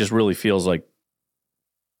 It just really feels like,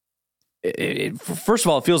 first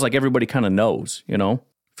of all, it feels like everybody kind of knows, It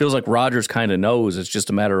feels like Rodgers kind of knows. It's just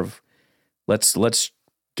a matter of let's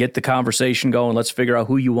get the conversation going. Let's figure out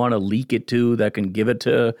who you want to leak it to that can give it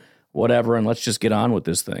to whatever, and let's just get on with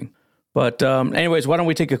this thing. But anyways, why don't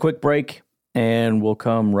we take a quick break, and we'll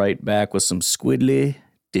come right back with some Squidly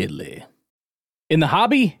Diddly. In the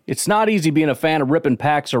hobby, it's not easy being a fan of ripping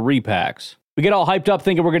packs or repacks. We get all hyped up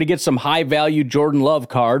thinking we're going to get some high-value Jordan Love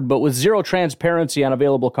card, but with zero transparency on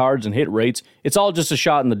available cards and hit rates, it's all just a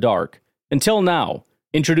shot in the dark. Until now,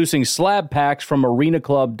 introducing slab packs from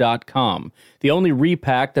arenaclub.com, the only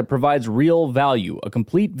repack that provides real value, a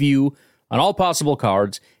complete view on all possible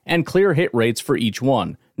cards, and clear hit rates for each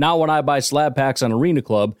one. Now when I buy slab packs on Arena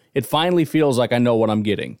Club, it finally feels like I know what I'm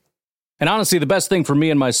getting. And honestly, the best thing for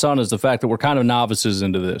me and my son is the fact that we're kind of novices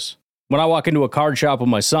into this. When I walk into a card shop with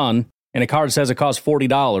my son, and a card says it costs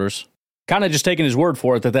 $40, kind of just taking his word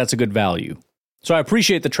for it that that's a good value. So I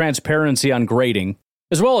appreciate the transparency on grading,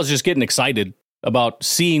 as well as just getting excited about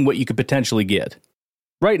seeing what you could potentially get.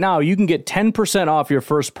 Right now, you can get 10% off your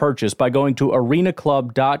first purchase by going to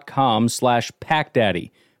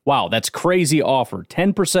arenaclub.com/packdaddy. Wow, that's crazy offer.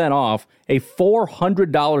 10% off a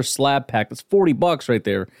 $400 slab pack. That's $40 right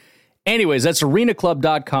there. Anyways, that's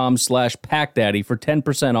arenaclub.com/packdaddy for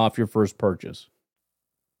 10% off your first purchase.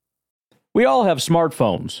 We all have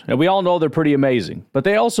smartphones, and we all know they're pretty amazing, but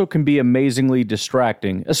they also can be amazingly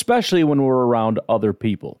distracting, especially when we're around other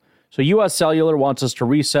people. So US Cellular wants us to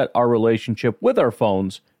reset our relationship with our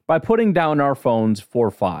phones by putting down our phones for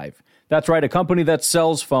 $5. That's right, a company that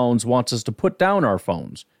sells phones wants us to put down our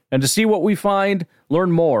phones. And to see what we find,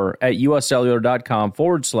 learn more at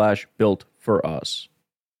uscellular.com/built for us.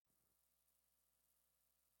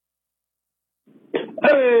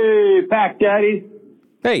 Hey, Pack Daddy.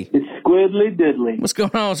 Hey. It's Squidly Diddly. What's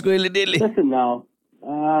going on, Squidly Diddly? Listen now.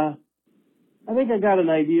 I think I got an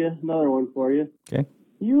idea, another one for you. Okay.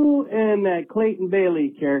 You and that Clayton Bailey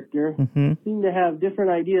character seem to have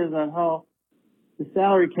different ideas on how the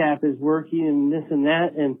salary cap is working and this and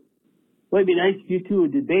that, and it might be nice if you two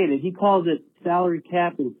would debate it. He calls it salary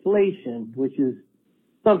cap inflation, which is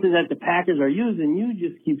something that the Packers are using. You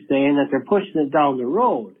just keep saying that they're pushing it down the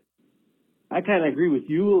road. I kind of agree with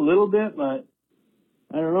you a little bit, but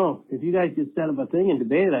I don't know. If you guys could set up a thing and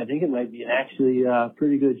debate it, I think it might be an actually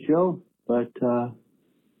pretty good show. But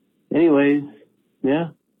anyways, yeah.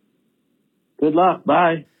 Good luck.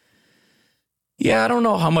 Bye. Yeah, I don't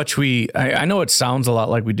know how much I know it sounds a lot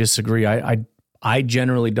like we disagree. I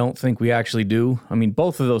generally don't think we actually do. I mean,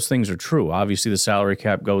 both of those things are true. Obviously, the salary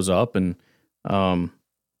cap goes up, and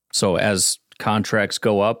so as contracts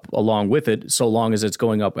go up along with it, so long as it's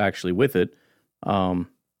going up actually with it,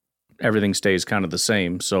 everything stays kind of the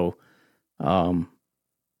same. So,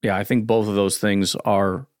 yeah, I think both of those things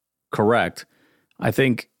are correct. I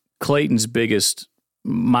think Clayton's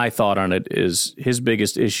my thought on it is his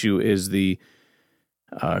biggest issue is the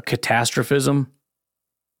catastrophism,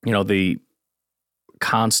 the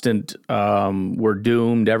constant we're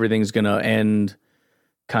doomed, everything's going to end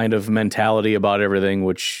kind of mentality about everything,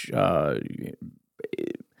 which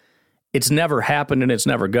it's never happened and it's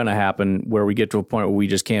never going to happen where we get to a point where we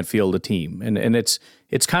just can't field a team. And it's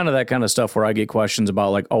kind of that kind of stuff where I get questions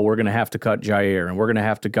about like, oh, we're going to have to cut Jair and we're going to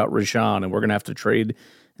have to cut Rashawn and we're going to have to trade.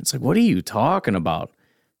 It's like, what are you talking about?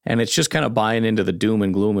 And it's just kind of buying into the doom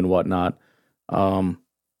and gloom and whatnot.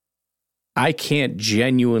 I can't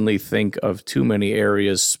genuinely think of too many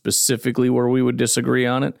areas specifically where we would disagree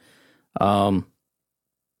on it.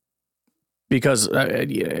 Because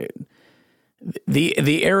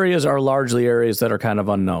the areas are largely areas that are kind of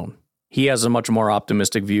unknown. He has a much more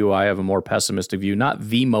optimistic view. I have a more pessimistic view. Not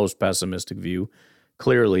the most pessimistic view,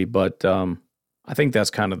 clearly, but I think that's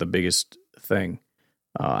kind of the biggest thing.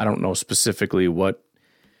 I don't know specifically what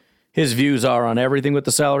his views are on everything with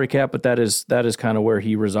the salary cap, but that is kind of where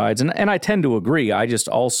he resides. And I tend to agree. I just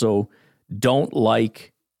also don't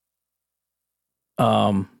like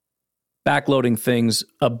backloading things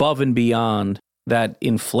above and beyond that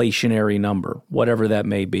inflationary number, whatever that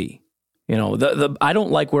may be. You know, I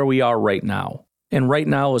don't like where we are right now. And right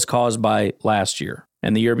now is caused by last year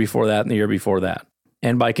and the year before that and the year before that.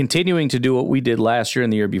 And by continuing to do what we did last year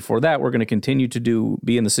and the year before that, we're going to continue to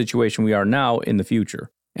be in the situation we are now in the future.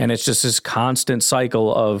 And it's just this constant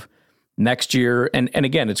cycle of next year. And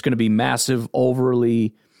again, it's going to be massive,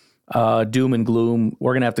 overly doom and gloom.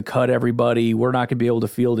 We're going to have to cut everybody. We're not going to be able to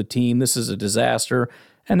field a team. This is a disaster.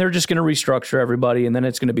 And they're just going to restructure everybody. And then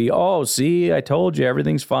it's going to be, oh, see, I told you,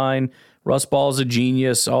 everything's fine. Russ Ball's a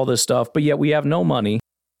genius, all this stuff. But yet we have no money.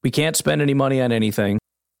 We can't spend any money on anything.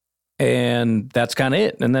 And that's kind of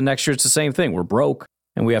it. And then next year it's the same thing. We're broke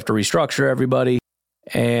and we have to restructure everybody.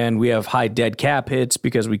 And we have high dead cap hits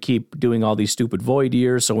because we keep doing all these stupid void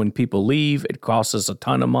years. So when people leave, it costs us a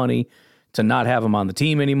ton of money to not have them on the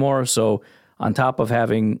team anymore. So on top of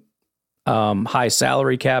having high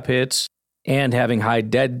salary cap hits and having high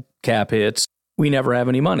dead cap hits, we never have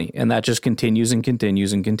any money. And that just continues and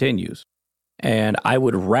continues and continues. And I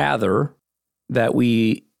would rather that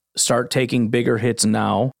we start taking bigger hits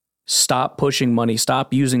now, stop pushing money,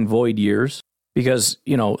 stop using void years, because,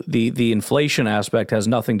 you know, the inflation aspect has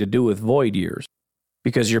nothing to do with void years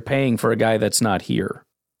because you're paying for a guy that's not here.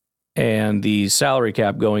 And the salary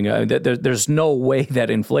cap going, there's no way that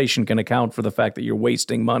inflation can account for the fact that you're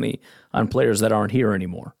wasting money on players that aren't here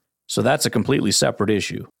anymore. So that's a completely separate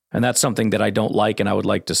issue. And that's something that I don't like and I would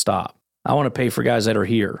like to stop. I want to pay for guys that are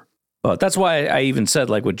here. But that's why I even said,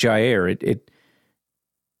 like with Jair,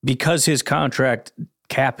 because his contract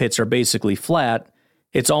cap hits are basically flat,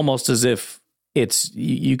 it's almost as if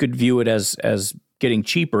you could view it as getting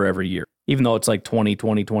cheaper every year, even though it's like 20,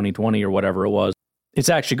 20, 20, 20 or whatever it was. It's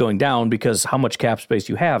actually going down because how much cap space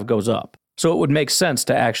you have goes up. So it would make sense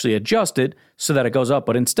to actually adjust it so that it goes up.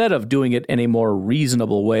 But instead of doing it in a more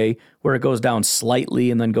reasonable way where it goes down slightly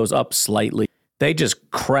and then goes up slightly, they just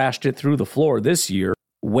crashed it through the floor this year,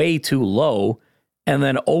 way too low, and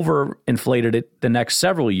then overinflated it the next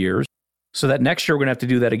several years. So that next year we're going to have to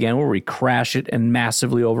do that again where we crash it and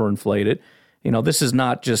massively overinflate it. You know, this is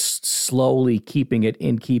not just slowly keeping it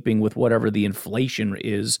in keeping with whatever the inflation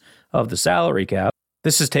is of the salary cap.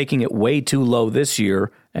 This is taking it way too low this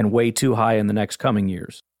year and way too high in the next coming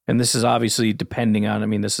years. And this is obviously depending on, I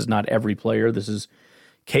mean, this is not every player. This is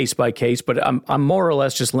case by case, but I'm more or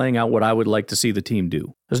less just laying out what I would like to see the team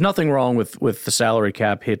do. There's nothing wrong with the salary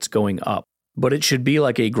cap hits going up, but it should be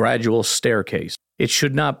like a gradual staircase. It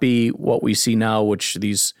should not be what we see now, which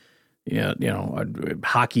these,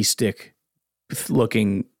 hockey stick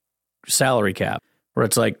looking salary cap, where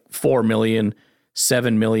it's like 4 million,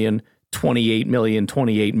 7 million, 28 million,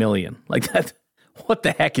 28 million. Like that, what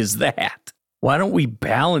the heck is that? Why don't we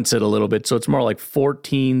balance it a little bit so it's more like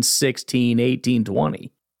 14, 16, 18,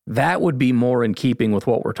 20? That would be more in keeping with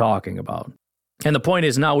what we're talking about. And the point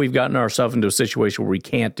is now we've gotten ourselves into a situation where we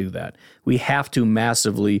can't do that. We have to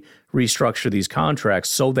massively restructure these contracts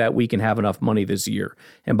so that we can have enough money this year.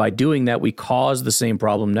 And by doing that, we cause the same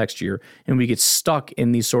problem next year, and we get stuck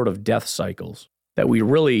in these sort of death cycles that we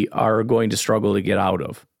really are going to struggle to get out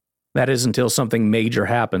of. That is until something major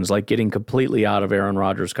happens, like getting completely out of Aaron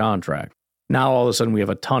Rodgers' contract. Now all of a sudden we have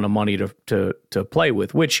a ton of money to play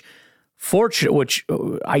with, which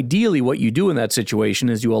ideally what you do in that situation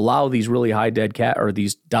is you allow these really high dead cap or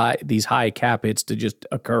these high cap hits to just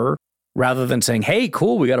occur rather than saying, hey,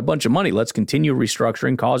 cool, we got a bunch of money. Let's continue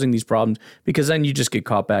restructuring, causing these problems, because then you just get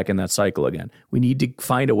caught back in that cycle again. We need to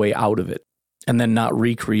find a way out of it and then not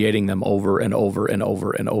recreating them over and over and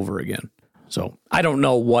over and over again. So I don't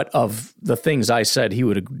know what of the things I said he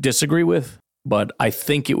would disagree with, but I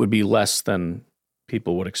think it would be less than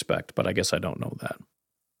people would expect. But I guess I don't know that.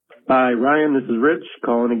 Hi, Ryan. This is Rich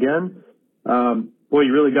calling again. Boy,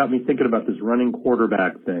 you really got me thinking about this running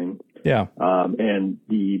quarterback thing. Yeah. And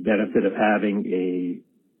the benefit of having a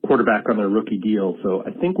quarterback on their rookie deal. So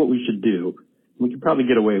I think what we should do, we could probably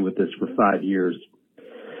get away with this for 5 years.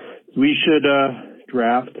 We should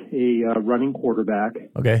draft a running quarterback.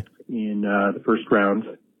 Okay. In the first round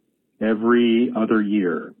every other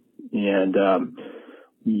year. And on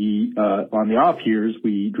the off years,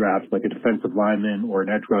 we draft like a defensive lineman or an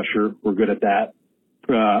edge rusher. We're good at that.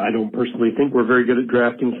 I don't personally think we're very good at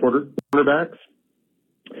drafting quarterbacks.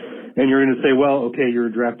 And you're going to say, well, okay, you're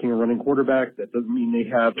drafting a running quarterback. That doesn't mean they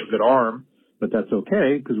have a good arm, but that's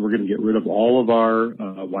okay because we're going to get rid of all of our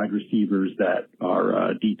wide receivers that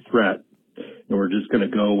are deep threat. And we're just going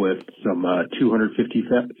to go with some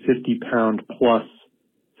 250-pound plus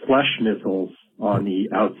flesh missiles on the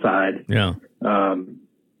outside. Yeah.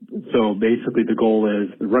 So basically the goal is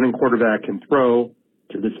the running quarterback can throw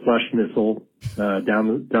to this flesh missile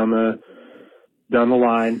down the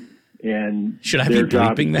line, and should I be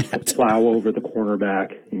bleeping that? To plow over the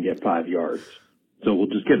cornerback and get 5 yards. So we'll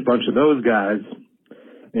just get a bunch of those guys.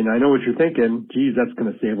 And I know what you're thinking. Geez, that's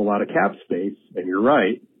going to save a lot of cap space. And you're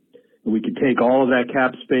right. And we could take all of that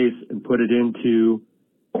cap space and put it into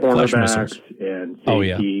cornerbacks and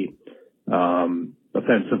safety,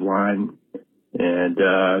 offensive line. And,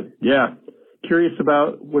 curious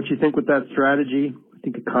about what you think with that strategy. I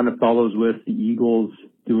think it kind of follows with the Eagles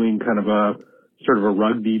doing kind of a sort of a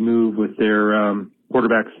rugby move with their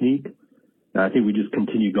quarterback sneak. I think we just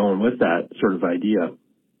continue going with that sort of idea.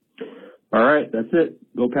 All right, that's it.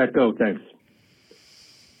 Go Pack, go. Thanks.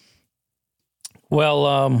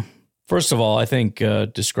 Well, first of all, I think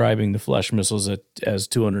describing the flesh missiles as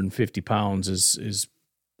 250 pounds is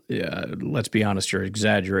let's be honest, you're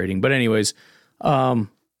exaggerating. But anyways, I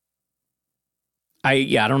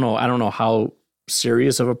don't know how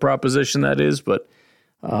serious of a proposition that is, but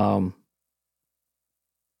I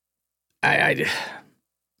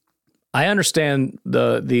understand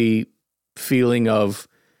the feeling of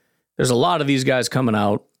there's a lot of these guys coming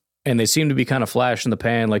out and they seem to be kind of flash in the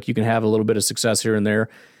pan, like you can have a little bit of success here and there.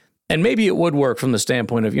 And maybe it would work from the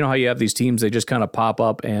standpoint of, you know how you have these teams, they just kind of pop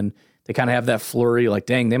up and they kind of have that flurry, like,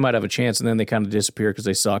 dang, they might have a chance, and then they kind of disappear because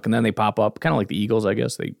they suck, and then they pop up, kind of like the Eagles, I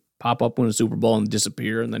guess. They pop up, win a Super Bowl, and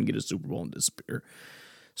disappear, and then get a Super Bowl and disappear.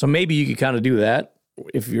 So maybe you could kind of do that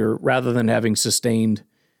if you're, rather than having sustained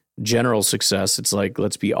general success, it's like,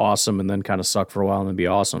 let's be awesome and then kind of suck for a while and then be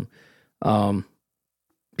awesome.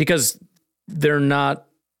 Because they're not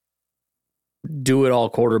do-it-all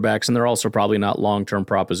quarterbacks, and they're also probably not long-term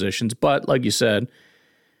propositions. But like you said,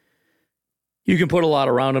 you can put a lot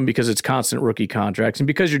around them because it's constant rookie contracts. And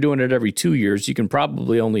because you're doing it every 2 years, you can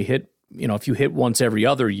probably only hit, if you hit once every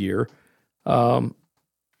other year, you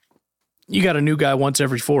got a new guy once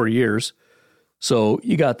every 4 years. So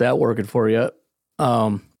you got that working for you.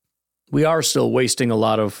 We are still wasting a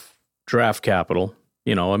lot of draft capital.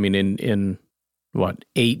 In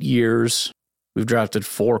 8 years, we've drafted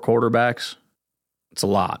 4 quarterbacks. It's a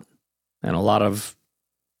lot. And a lot of,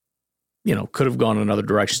 could have gone another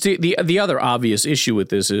direction. See, the other obvious issue with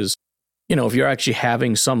this is, if you're actually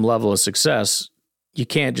having some level of success, you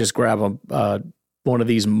can't just grab one of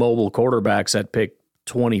these mobile quarterbacks at pick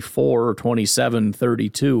 24 or 27,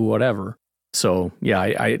 32, whatever. So, yeah,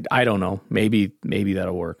 I don't know. Maybe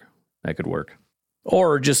that'll work. That could work.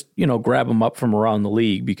 Or just, grab them up from around the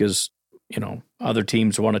league because, other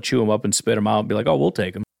teams want to chew them up and spit them out and be like, oh, we'll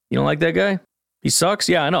take him. You don't like that guy? He sucks?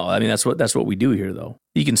 Yeah, I know. I mean, that's what we do here, though.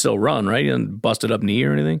 He can still run, right? He doesn't busted up knee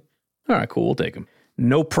or anything. All right, cool. We'll take him.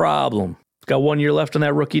 No problem. Got 1 year left on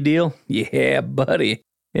that rookie deal? Yeah, buddy.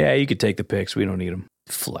 Yeah, you could take the picks. We don't need them.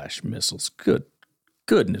 Flash missiles.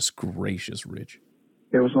 Goodness gracious, Rich.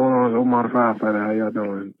 Hey, what's going on? Unmodified Fighter. How y'all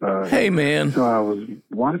doing? Hey, man. So I was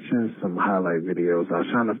watching some highlight videos. I was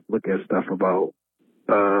trying to look at stuff about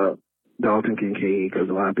Dalton Kincaid because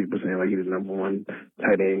a lot of people saying like he's the number one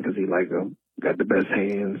tight end because he got the best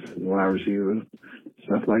hands, wide receiver,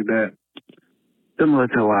 stuff like that. Similar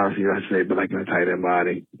to a wide receiver, I say, but like in a tight end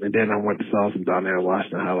body. And then I went to saw some down there and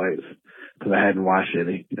watched the highlights because I hadn't watched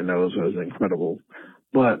any, and those was incredible.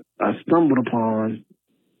 But I stumbled upon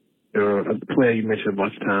a player you mentioned a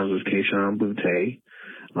bunch of times was Kayshon Boutte.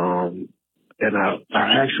 And I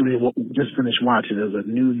actually just finished watching. There's a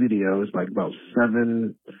new video. It's like about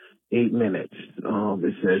 7-8 minutes.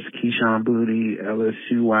 It says Kayshon Boutte,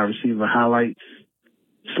 LSU wide receiver highlights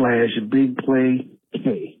 / big play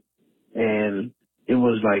K. And it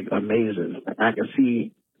was like amazing. I can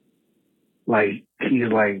see like he's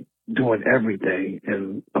like doing everything,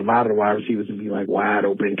 and a lot of the wide receivers would be like wide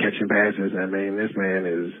open catching passes. I mean, this man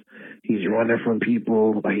he's running from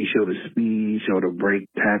people. Like he showed his speed, showed a break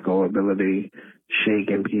tackle ability,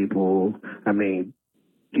 shaking people. I mean,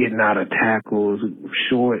 getting out of tackles,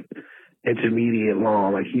 short, intermediate,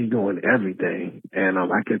 long. Like he's doing everything. And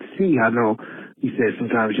I could see. I know he said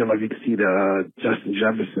sometimes you can see the Justin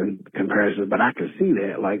Jefferson comparison, but I could see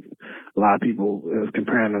that. Like a lot of people was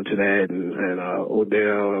comparing him to that, and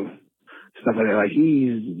Odell, stuff like that. Like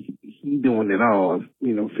he's doing it all.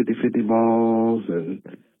 50-50 balls, and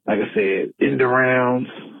like I said, end arounds.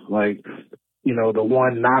 Like the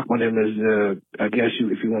one knock on him is I guess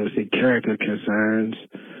if you want to say character concerns,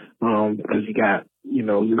 because he got you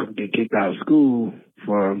can get kicked out of school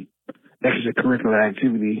for extracurricular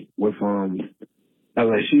activity with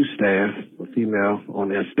LSU staff, a female on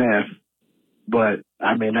their staff. But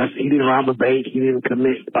I mean, he didn't rob a bank, he didn't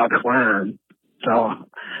commit a crime. So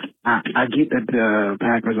I get that the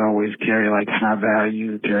Packers always carry like high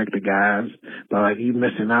value character guys, but like you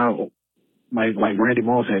missing out. Like Randy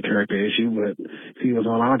Moss had character issue, but if he was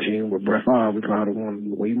on our team with Brett Favre, we probably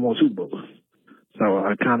won way more Super Bowls. So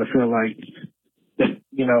I kind of feel like,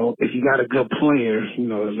 you know, if you got a good player, you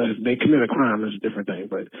know, they commit a crime, it's a different thing.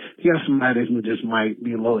 But if you got somebody who just might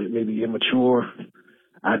be a little maybe immature,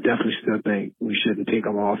 I definitely still think we shouldn't take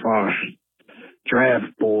him off our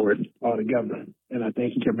draft board altogether. And I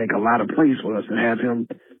think he can make a lot of plays for us and have him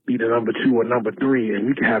be the number 2 or number 3, and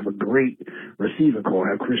we could have a great receiving core.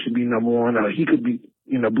 Have Christian be number 1. He could be,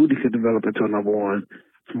 you know, Booty could develop into a number 1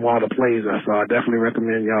 from all the plays I saw. I definitely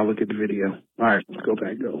recommend y'all look at the video. All right, let's go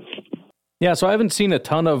back, go. Yeah, so I haven't seen a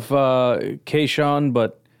ton of Kayshawn,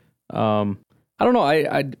 but I don't know.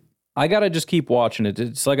 I got to just keep watching it.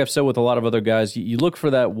 It's like I've said with a lot of other guys, you look for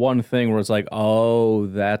that one thing where it's like, oh,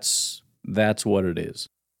 that's what it is.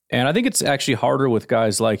 And I think it's actually harder with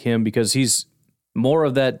guys like him because he's more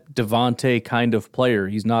of that Devontae kind of player.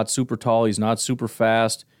 He's not super tall. He's not super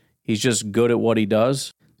fast. He's just good at what he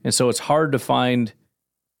does. And so it's hard to find,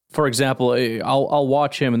 for example, I'll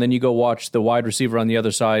watch him and then you go watch the wide receiver on the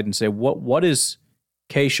other side and say, what is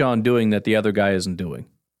Kayshawn doing that the other guy isn't doing?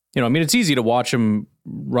 You know, I mean, it's easy to watch him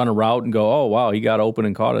run a route and go, oh, wow, he got open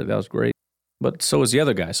and caught it. That was great. But so is the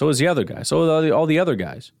other guy. So is the other guy. So are all the other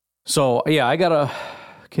guys. So, yeah, I got to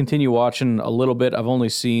continue watching a little bit. I've only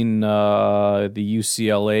seen the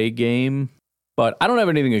UCLA game, but I don't have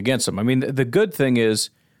anything against him. I mean, the good thing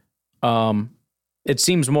is it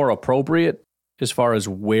seems more appropriate as far as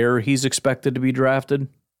where he's expected to be drafted,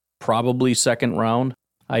 probably second round.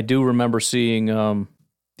 I do remember seeing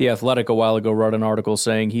The Athletic a while ago wrote an article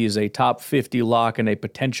saying he is a top 50 lock and a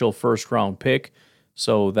potential first-round pick.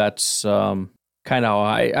 So that's kind of how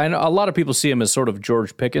I know a lot of people see him as sort of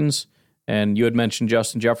George Pickens. And you had mentioned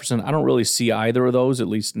Justin Jefferson. I don't really see either of those, at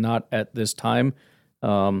least not at this time.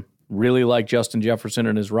 Really like Justin Jefferson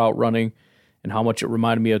and his route running and how much it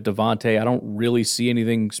reminded me of Devontae. I don't really see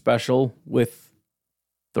anything special with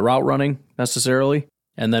the route running necessarily.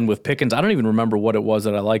 And then with Pickens, I don't even remember what it was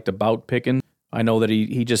that I liked about Pickens. I know that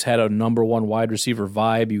he just had a number 1 wide receiver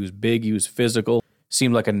vibe. He was big. He was physical.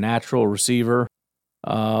 Seemed like a natural receiver.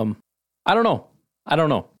 I don't know.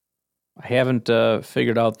 I haven't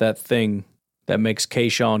figured out that thing that makes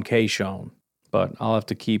Kayshawn. But I'll have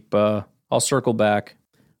to keep. I'll circle back.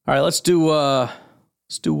 All right, let's do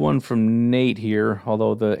one from Nate here.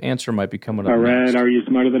 Although the answer might be coming up. All right, next. Are you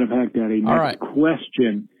smarter than a Pack Daddy? All right.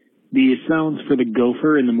 Question: the sounds for the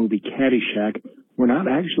gopher in the movie Caddyshack were not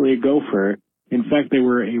actually a gopher. In fact, they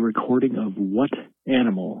were a recording of what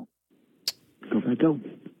animal? Go back, go.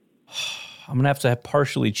 I'm going to have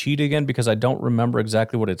partially cheat again because I don't remember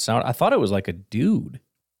exactly what it sounded. I thought it was like a dude.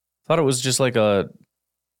 I thought it was just like a...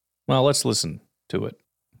 Well, let's listen to it.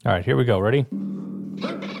 All right, here we go. Ready? Come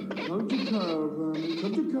to Carl, Bernie.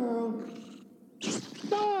 Come to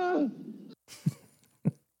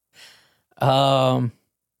Carl.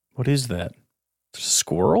 What is that? A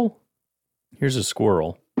squirrel? Here's a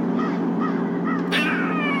squirrel.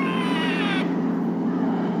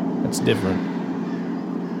 That's different.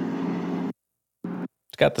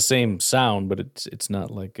 It's got the same sound, but it's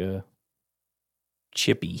not like a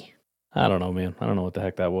chippy. I don't know, man. I don't know what the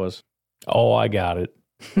heck that was. Oh, I got it.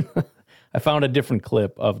 I found a different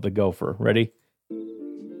clip of the gopher. Ready?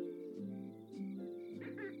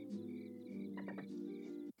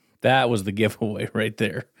 That was the giveaway right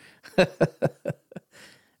there. It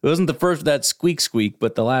wasn't the first that squeak,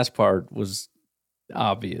 but the last part was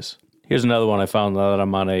obvious. Here's another one I found now that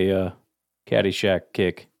I'm on a Caddyshack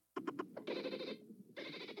kick.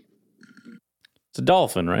 It's a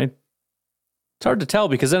dolphin, right? It's hard to tell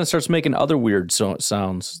because then it starts making other weird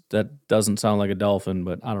sounds that doesn't sound like a dolphin,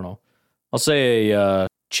 but I don't know. I'll say a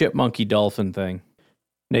chipmunky dolphin thing.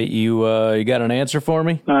 Nate, you got an answer for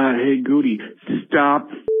me? Hey, Goody, stop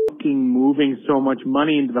fucking moving so much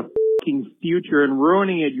money into the fucking future and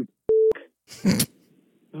ruining it, you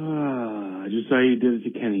I just saw you did it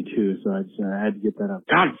to Kenny, too, so I had to get that up.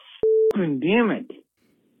 God fucking damn it.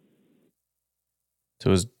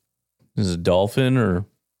 So is it a dolphin or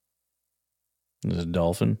is it a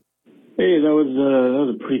dolphin? Hey, that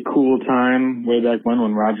was a pretty cool time way back when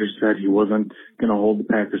Rodgers said he wasn't going to hold the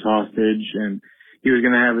Packers hostage and he was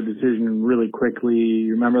going to have a decision really quickly.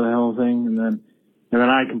 You remember the whole thing? And then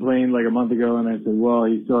I complained like a month ago and I said, well,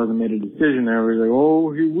 he still hasn't made a decision there. He's like,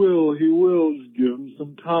 oh, he will. Just give him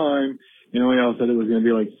some time. You know, we all said it was going to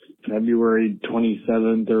be like February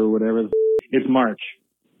 27th or whatever. It's March.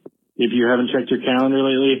 If you haven't checked your calendar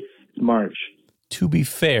lately, it's March. To be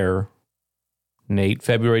fair, Nate,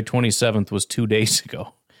 February 27th was 2 days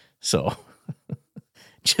ago. So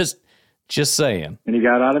Just saying. And he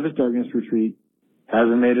got out of his darkness retreat,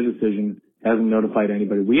 hasn't made a decision, hasn't notified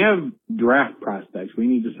anybody. We have draft prospects we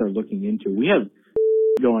need to start looking into. We have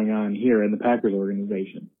going on here in the Packers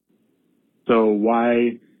organization. So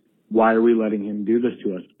why are we letting him do this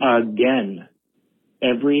to us again?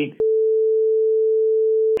 Every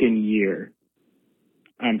year.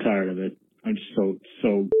 I'm tired of it. I'm just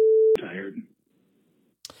so tired.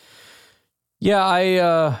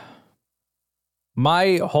 Yeah,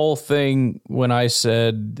 my whole thing when I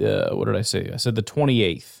said, what did I say? I said the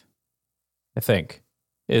 28th, I think,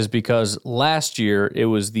 is because last year it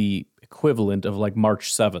was the equivalent of like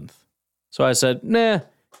March 7th. So I said, nah,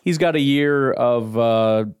 he's got a year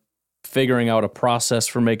of figuring out a process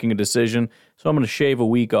for making a decision. So I'm going to shave a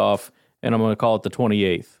week off and I'm going to call it the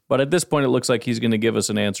 28th. But at this point, it looks like he's going to give us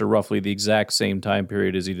an answer roughly the exact same time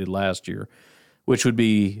period as he did last year, which would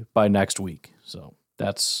be by next week. So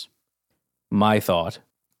that's my thought.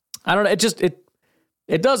 I don't know.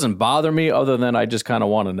 It doesn't bother me other than I just kind of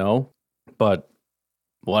want to know, but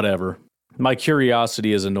whatever. My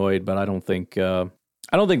curiosity is annoyed, but I don't think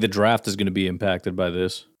the draft is going to be impacted by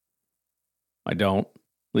this. I don't.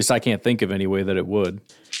 At least I can't think of any way that it would.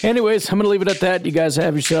 Anyways, I'm going to leave it at that. You guys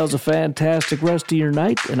have yourselves a fantastic rest of your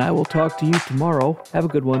night, and I will talk to you tomorrow. Have a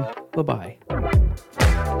good one. Bye-bye.